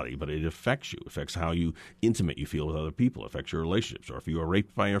personality, but it affects you. It affects how intimate you feel with other people. It affects your relationships. Or if you are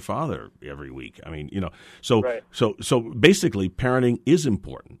raped by your father every week. I mean, so basically parenting is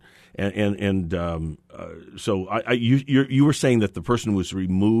important. So you were saying that the person was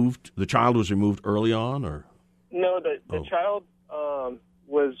removed, the child was removed early on, or? No, the child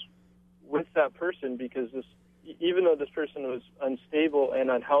was with that person because even though this person was unstable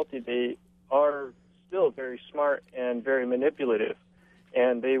and unhealthy, they are still very smart and very manipulative,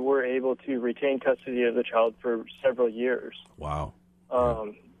 and they were able to retain custody of the child for several years. Wow.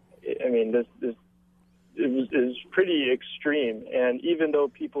 I mean, this is pretty extreme, and even though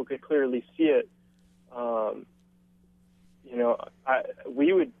people could clearly see it,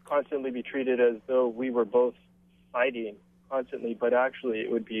 we would constantly be treated as though we were both fighting constantly, but actually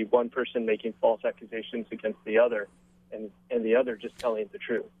it would be one person making false accusations against the other, and the other just telling the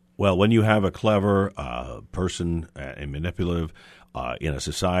truth. Well, when you have a clever person and manipulative in a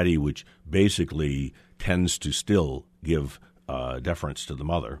society which basically tends to still give deference to the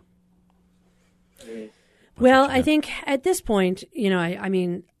mother. Well, I think at this point,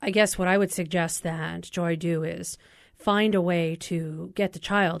 I guess what I would suggest that Joy do is find a way to get the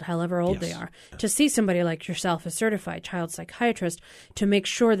child, however old they are, to see somebody like yourself, a certified child psychiatrist, to make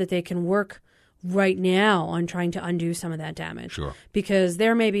sure that they can work right now on trying to undo some of that damage. Sure. Because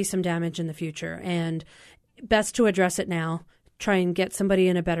there may be some damage in the future, and best to address it now, try and get somebody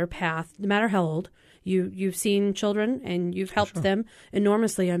in a better path, no matter how old. You've seen children, and you've helped them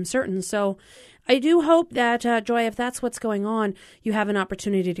enormously, I'm certain. So I do hope that, Joy, if that's what's going on, you have an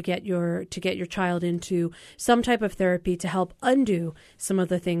opportunity to get your child into some type of therapy to help undo some of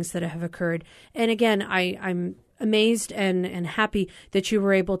the things that have occurred. And again, I'm amazed and happy that you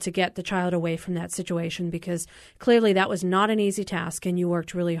were able to get the child away from that situation, because clearly that was not an easy task, and you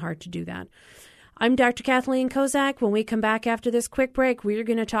worked really hard to do that. I'm Dr. Kathleen Kozak. When we come back after this quick break, we're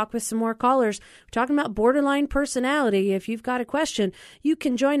going to talk with some more callers. We're talking about borderline personality. If you've got a question, you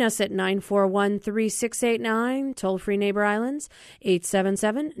can join us at 941-3689, toll-free Neighbor Islands,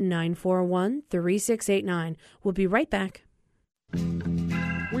 877-941-3689. We'll be right back.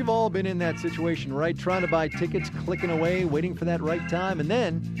 We've all been in that situation, right? Trying to buy tickets, clicking away, waiting for that right time, and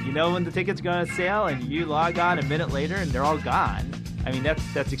then... You know when the ticket's going to sale, and you log on a minute later, and they're all gone. I mean,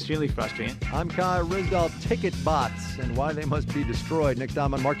 that's extremely frustrating. I'm Kai Risdahl, Ticket Bots, and why they must be destroyed, next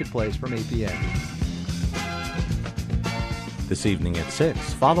time on Marketplace from 8 p.m. This evening at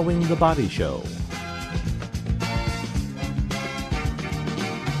 6, following The Body Show.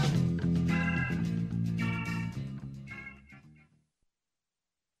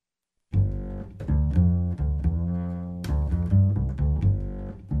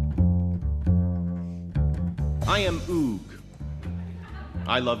 I am Oog.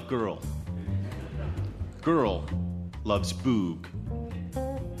 I love girl. Girl loves boog.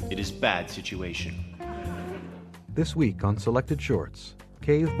 It is bad situation. This week on Selected Shorts,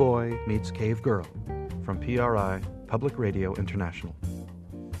 Cave Boy Meets Cave Girl from PRI, Public Radio International.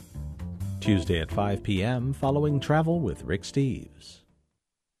 Tuesday at 5 p.m. following Travel with Rick Steves.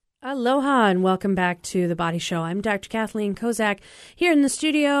 Aloha and welcome back to The Body Show. I'm Dr. Kathleen Kozak here in the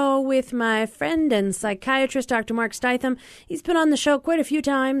studio with my friend and psychiatrist, Dr. Mark Stitham. He's been on the show quite a few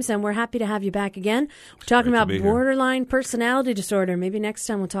times, and we're happy to have you back again. We're talking about borderline personality disorder. Maybe next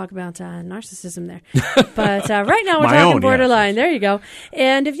time we'll talk about narcissism there. But right now we're talking borderline. There you go.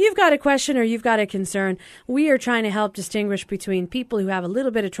 And if you've got a question or you've got a concern, we are trying to help distinguish between people who have a little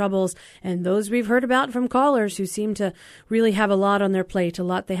bit of troubles and those we've heard about from callers who seem to really have a lot on their plate, a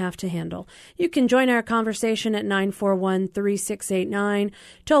lot they have to handle. You can join our conversation at 941-3689,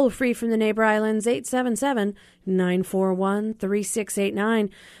 toll free from the Neighbor Islands, 877-941-3689.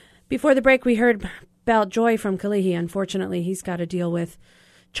 Before the break, we heard about Joy from Kalihi. Unfortunately, he's got to deal with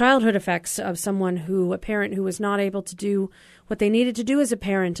childhood effects of a parent who was not able to do what they needed to do as a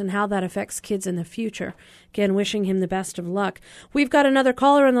parent and how that affects kids in the future. Again, wishing him the best of luck. We've got another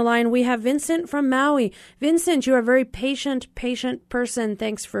caller on the line. We have Vincent from Maui. Vincent, you're a very patient person.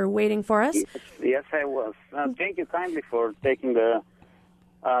 Thanks for waiting for us. Yes, I was. Thank you kindly for taking the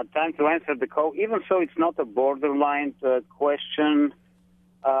time to answer the call. Even so, it's not a borderline question.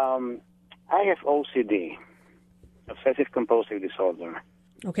 I have OCD, obsessive compulsive disorder.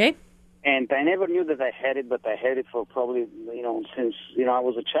 Okay. And I never knew that I had it, but I had it for probably, since, I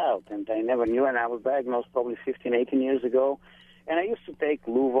was a child. And I never knew, and I was diagnosed probably 15, 18 years ago. And I used to take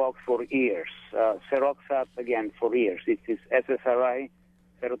Luvox for years, Seroxat, again, for years. It is SSRI,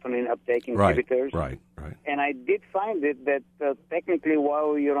 serotonin uptake inhibitors. Right. And I did find it that technically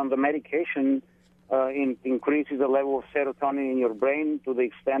while you're on the medication, it increases the level of serotonin in your brain to the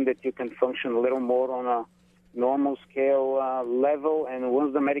extent that you can function a little more on a normal scale level, and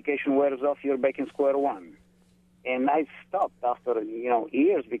once the medication wears off, you're back in square one. And I stopped after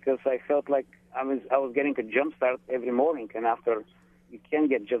years because I felt like I was getting a jump start every morning, and after you can't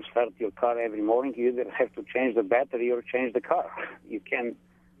get jump start your car every morning, you either have to change the battery or change the car. You can.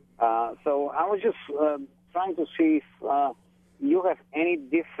 So I was just trying to see if you have any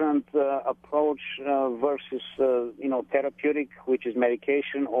different approach versus, therapeutic, which is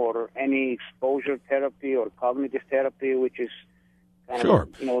medication, or any exposure therapy or cognitive therapy, which is kind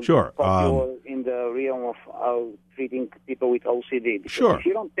Sure. popular in the realm of treating people with OCD. Because if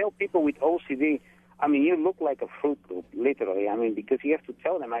you don't tell people with OCD, you look like a Fruit Loop, literally. Because you have to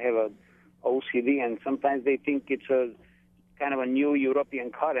tell them I have a OCD, and sometimes they think it's a kind of a new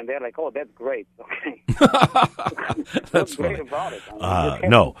European car, and they're like, "Oh, that's great." Okay, that's great funny. about it.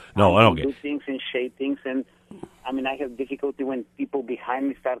 No, I don't get. Do things and shade things, and I have difficulty when people behind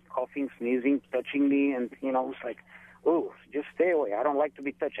me start coughing, sneezing, touching me, and it's like, "Oh, just stay away. I don't like to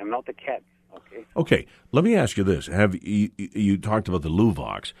be touched. I'm not a cat." Okay. Let me ask you this: Have you talked about the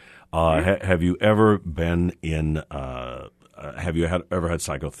Luvox? Have you ever been in? Have you ever had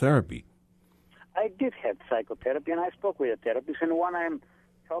psychotherapy? I did have psychotherapy, and I spoke with a therapist. And when I'm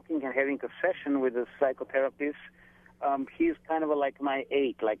talking and having a session with a psychotherapist, he's kind of like my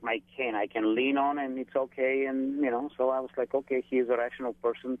aid, like my cane. I can lean on, and it's okay. And so I was like, okay, he's a rational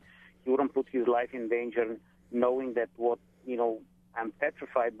person. He wouldn't put his life in danger, knowing that what I'm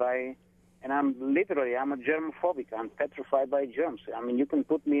petrified by. And I'm a germophobic. I'm petrified by germs. You can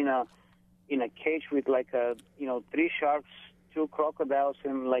put me in a cage with 3 sharks, 2 crocodiles,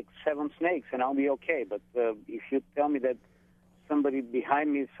 and 7 snakes, and I'll be okay. But if you tell me that somebody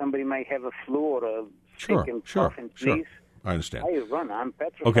behind me, somebody might have a flu or a sick and cough and sneeze, I understand. I run. I'm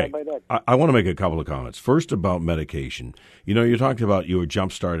petrified by that. I want to make a couple of comments. First, about medication. You talked about your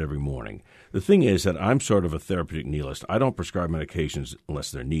jump start every morning. The thing is that I'm sort of a therapeutic nihilist. I don't prescribe medications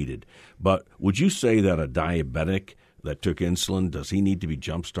unless they're needed. But would you say that a diabetic that took insulin, does he need to be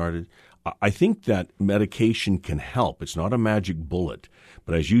jump started? I think that medication can help. It's not a magic bullet.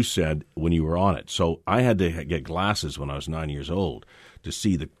 But as you said, when you were on it. So I had to get glasses when I was 9 years old to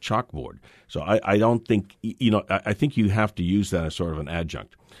see the chalkboard. So I don't think, I think you have to use that as sort of an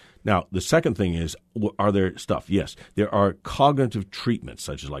adjunct. Now, the second thing is, are there stuff? Yes, there are cognitive treatments,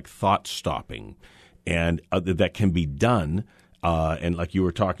 such as thought stopping, and that can be done. And like you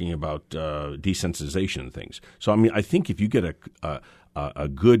were talking about desensitization and things. So, I think if you get a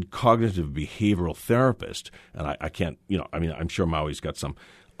good cognitive behavioral therapist, and I can't, I'm sure Maui's got some,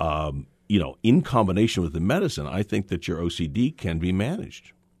 in combination with the medicine, I think that your OCD can be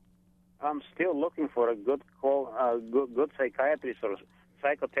managed. I'm still looking for a good psychiatrist or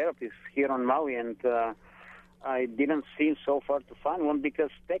psychotherapist here on Maui, and I didn't seem so far to find one,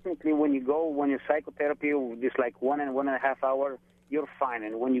 because technically when you're psychotherapy, it's 1.5 hours, you're fine.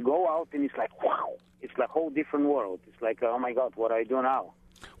 And when you go out, and it's like, wow, it's a whole different world. It's like, oh my God, what do I do now?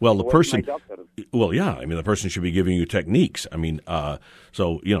 Well, the person should be giving you techniques. I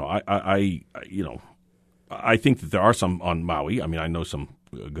think that there are some on Maui. I know some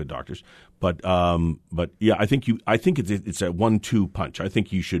good doctors, but yeah, I think it's a 1-2 punch. I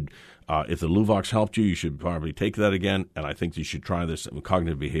think you should, if the Luvox helped you, you should probably take that again, and I think you should try this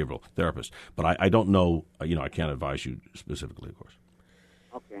cognitive behavioral therapist. But I don't know, I can't advise you specifically, of course.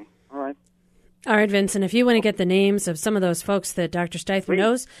 Okay, all right. All right, Vincent, if you want to get the names of some of those folks that Dr. Stitham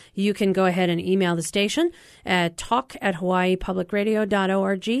knows, you can go ahead and email the station at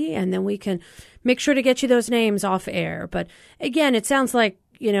talk@hawaiipublicradio.org, and then we can make sure to get you those names off air. But again, it sounds like,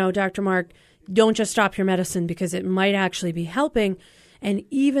 Dr. Mark, don't just stop your medicine, because it might actually be helping. And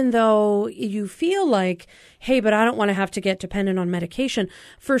even though you feel like, hey, but I don't want to have to get dependent on medication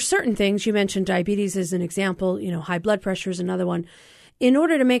for certain things, you mentioned diabetes as an example, high blood pressure is another one. in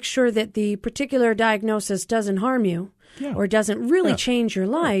order to make sure that the particular diagnosis doesn't harm you or doesn't really change your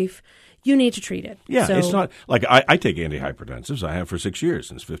life, you need to treat it. Yeah, so, it's not like I take antihypertensives. I have for 6 years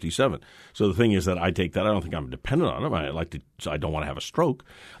since 57. So the thing is that I take that. I don't think I'm dependent on them. I don't want to have a stroke.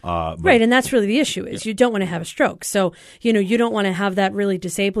 Right, and that's really the issue is you don't want to have a stroke. So, you don't want to have that really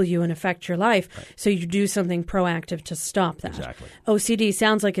disable you and affect your life. Right. So you do something proactive to stop that. Exactly. OCD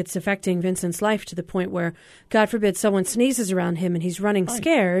sounds like it's affecting Vincent's life to the point where, God forbid, someone sneezes around him and he's running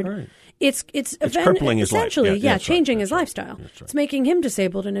scared. Right. It's crippling his life. Essentially, changing his lifestyle. That's right. It's making him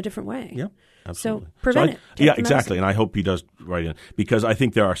disabled in a different way. Yeah, absolutely. So prevent it. Yeah, exactly. And I hope he does right in, because I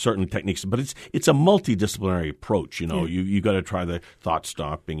think there are certain techniques, but it's a multidisciplinary approach. You got to try the thought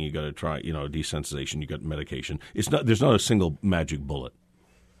stopping. You got to try desensitization. You got medication. There's not a single magic bullet.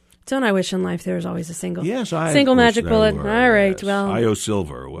 Don't I wish in life there was always a single single magic bullet? All right, yes. well, IO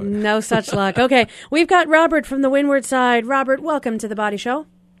Silver. Or what? No such luck. Okay, we've got Robert from the Windward Side. Robert, welcome to the Body Show.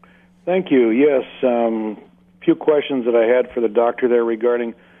 Thank you. Yes, few questions that I had for the doctor there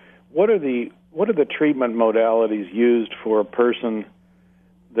regarding what are the treatment modalities used for a person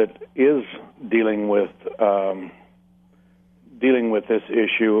that is dealing with this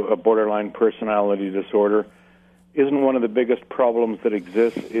issue of borderline personality disorder. Isn't one of the biggest problems that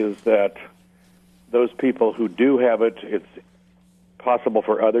exists is that those people who do have it, it's possible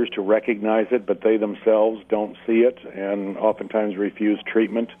for others to recognize it, but they themselves don't see it and oftentimes refuse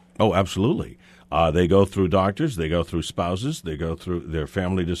treatment? Oh, absolutely. They go through doctors, they go through spouses, they go through their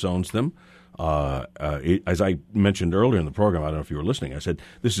family disowns them. As I mentioned earlier in the program, I don't know if you were listening, I said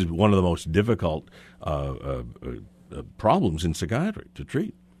this is one of the most difficult problems in psychiatry to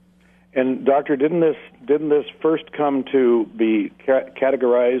treat. And doctor, didn't this first come to be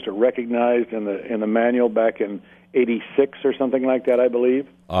categorized or recognized in the manual back in '86 or something like that? I believe.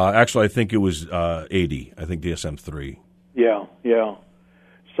 Actually, I think it was '80. I think DSM-3. Yeah.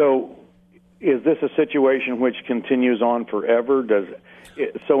 So, is this a situation which continues on forever?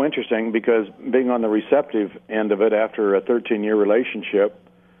 It's so interesting because being on the receptive end of it after a 13-year relationship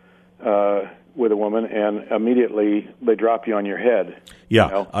with a woman, and immediately they drop you on your head.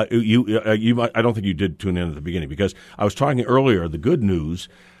 Yeah, you might, I don't think you did tune in at the beginning because I was talking earlier. The good news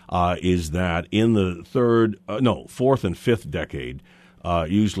is that in the fourth and fifth decade,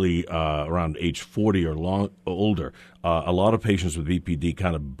 usually around age 40 or older, a lot of patients with BPD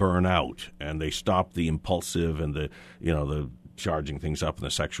kind of burn out and they stop the impulsive and the charging things up and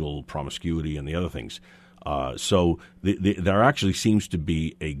the sexual promiscuity and the other things. So there actually seems to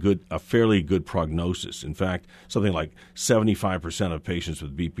be a fairly good prognosis. In fact, something like 75% of patients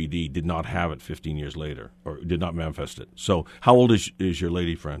with BPD did not have it 15 years later or did not manifest it. So how old is your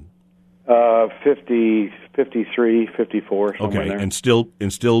lady friend? 50, 53, 54, somewhere there. And still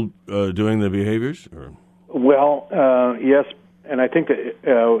doing the behaviors? Or? Well, yes, and I think that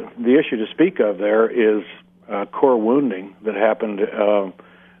the issue to speak of there is core wounding that happened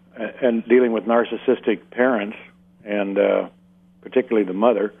and dealing with narcissistic parents, and particularly the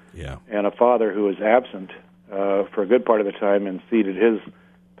mother, and a father who was absent for a good part of the time and ceded his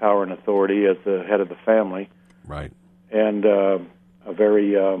power and authority as the head of the family. Right. And a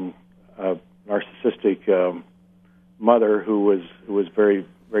very narcissistic mother who was very,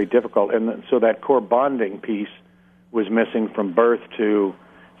 very difficult. And so that core bonding piece was missing from birth to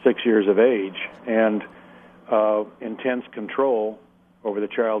 6 years of age, and intense control over the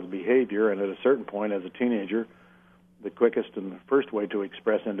child's behavior, and at a certain point as a teenager, the quickest and the first way to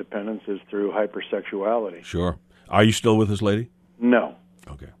express independence is through hypersexuality. Sure. Are you still with this lady? No.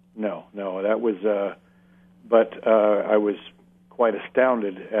 Okay. No, that was, but I was quite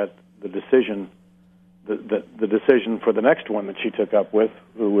astounded at the decision, the decision for the next one that she took up with,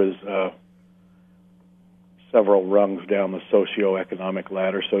 who was several rungs down the socioeconomic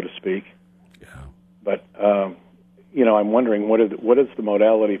ladder, so to speak. Yeah. But, I'm wondering what is the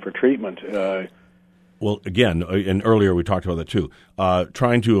modality for treatment? Well, again, and earlier we talked about that too.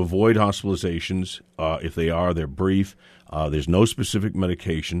 Trying to avoid hospitalizations. If they're brief. There's no specific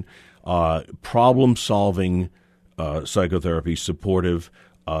medication. Problem-solving psychotherapy, supportive,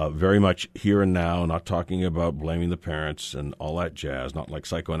 very much here and now, not talking about blaming the parents and all that jazz, not like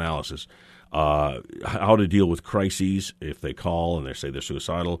psychoanalysis. How to deal with crises if they call and they say they're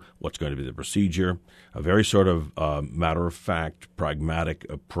suicidal, what's going to be the procedure, a very sort of matter-of-fact, pragmatic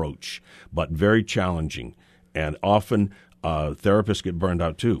approach, but very challenging. And often therapists get burned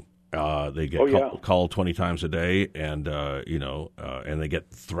out too. They get called 20 times a day, and and they get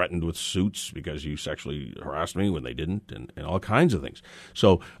threatened with suits because you sexually harassed me when they didn't, and all kinds of things.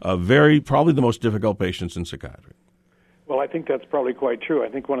 So probably the most difficult patients in psychiatry. Well, I think that's probably quite true. I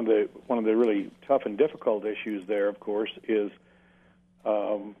think one of the really tough and difficult issues there, of course, is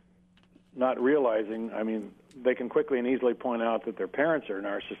not realizing, I mean, they can quickly and easily point out that their parents are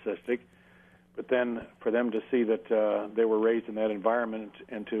narcissistic, but then for them to see that they were raised in that environment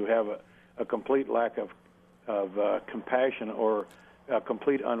and to have a complete lack of compassion or a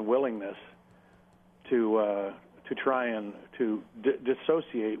complete unwillingness to try and to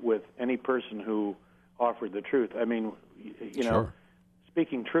dissociate with any person who offered the truth. I mean, you know,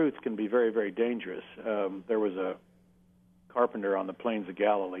 speaking truth can be very, very dangerous. There was a carpenter on the plains of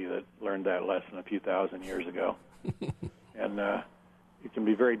Galilee that learned that lesson a few thousand years ago. And it can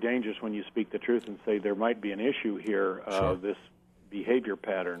be very dangerous when you speak the truth and say there might be an issue here, this behavior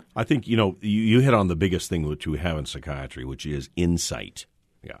pattern. I think, you know, you hit on the biggest thing which we have in psychiatry, which is insight.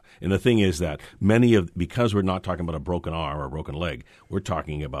 Yeah. And the thing is that because we're not talking about a broken arm or a broken leg, we're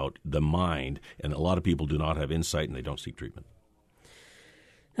talking about the mind, and a lot of people do not have insight and they don't seek treatment.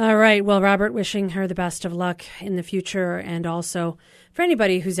 All right. Well, Robert, wishing her the best of luck in the future. And also for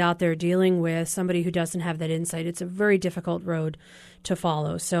anybody who's out there dealing with somebody who doesn't have that insight, it's a very difficult road to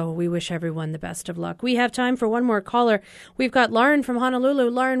follow. So we wish everyone the best of luck. We have time for one more caller. We've got Lauren from Honolulu.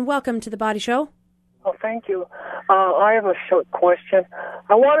 Lauren, welcome to the Body Show. Oh, thank you. I have a short question.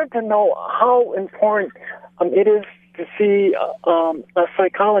 I wanted to know how important it is to see a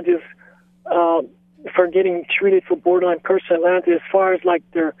psychologist for getting treated for borderline personality, as far as like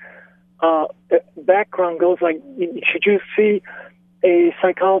their background goes. Like, should you see a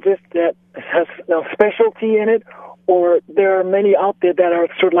psychologist that has a specialty in it, or there are many out there that are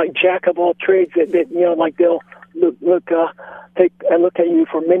sort of like jack of all trades that you know, like they'll take a look at you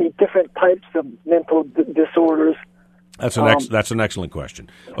for many different types of mental disorders? That's an excellent question.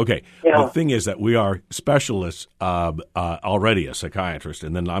 Okay, The thing is that we are specialists already, a psychiatrist,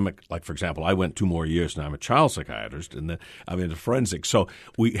 and then for example, I went 2 more years and I'm a child psychiatrist, and then I'm into forensics. So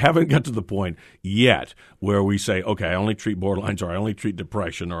we haven't got to the point yet where we say, okay, I only treat borderlines, or I only treat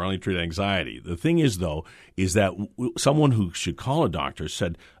depression, or I only treat anxiety. The thing is, though, is that someone who should call a doctor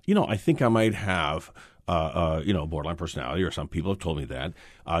said, you know, I think I might have borderline personality, or some people have told me that.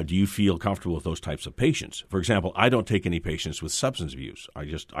 Do you feel comfortable with those types of patients? For example, I don't take any patients with substance abuse.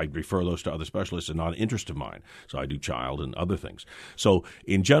 I refer those to other specialists and not an interest of mine. So I do child and other things. So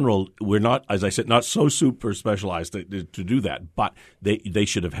in general, we're not, as I said, not so super specialized to do that, but they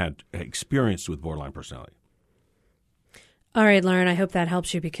should have had experience with borderline personality. All right, Lauren, I hope that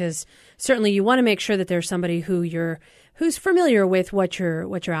helps you, because certainly you want to make sure that there's somebody who's familiar with what you're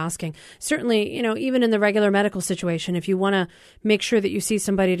asking. Certainly, you know, even in the regular medical situation, if you want to make sure that you see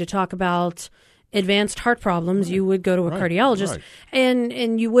somebody to talk about advanced heart problems, you would go to a cardiologist,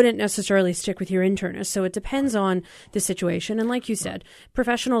 and you wouldn't necessarily stick with your internist. So it depends on the situation. And like you said,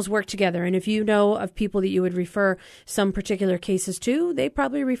 professionals work together. And if you know of people that you would refer some particular cases to, they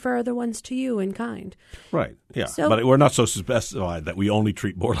probably refer other ones to you in kind. Right. Yeah. So, but we're not so specified that we only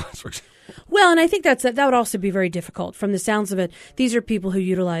treat borderlines, for example. Well, and I think that would also be very difficult. From the sounds of it, these are people who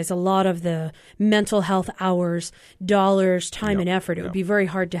utilize a lot of the mental health hours, dollars, time, and effort. It would be very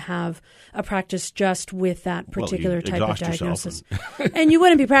hard to have a practice just with that particular type of diagnosis. And you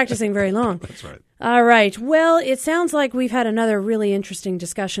wouldn't be practicing very long. That's right. All right. Well, it sounds like we've had another really interesting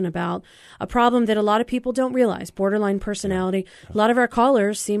discussion about a problem that a lot of people don't realize, borderline personality. A lot of our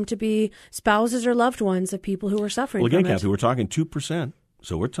callers seem to be spouses or loved ones of people who are suffering from it. Well, again, Kathy, we're talking 2%.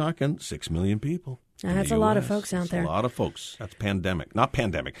 So we're talking 6 million people. That's a lot of folks out there. A lot of folks. That's not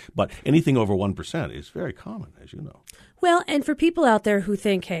pandemic, but anything over 1% is very common, as you know. Well, and for people out there who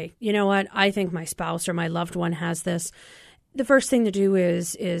think, hey, you know what, I think my spouse or my loved one has this, the first thing to do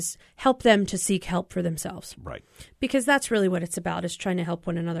is help them to seek help for themselves. Right. Because that's really what it's about, is trying to help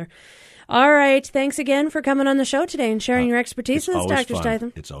one another. All right. Thanks again for coming on the show today and sharing your expertise with us, Dr.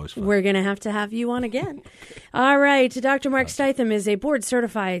 Stitham. It's always fun. We're going to have you on again. All right. Dr. Mark Stitham is a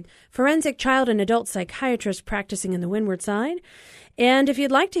board-certified forensic child and adult psychiatrist practicing in the Windward Side. And if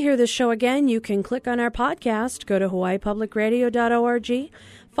you'd like to hear this show again, you can click on our podcast, go to hawaiipublicradio.org,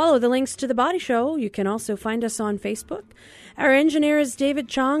 follow the links to The Body Show. You can also find us on Facebook. Our engineer is David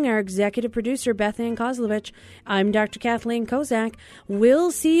Chong, our executive producer, Beth Ann Kozlovich. I'm Dr. Kathleen Kozak.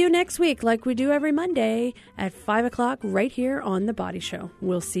 We'll see you next week like we do every Monday at 5 o'clock right here on The Body Show.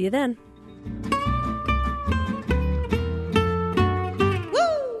 We'll see you then.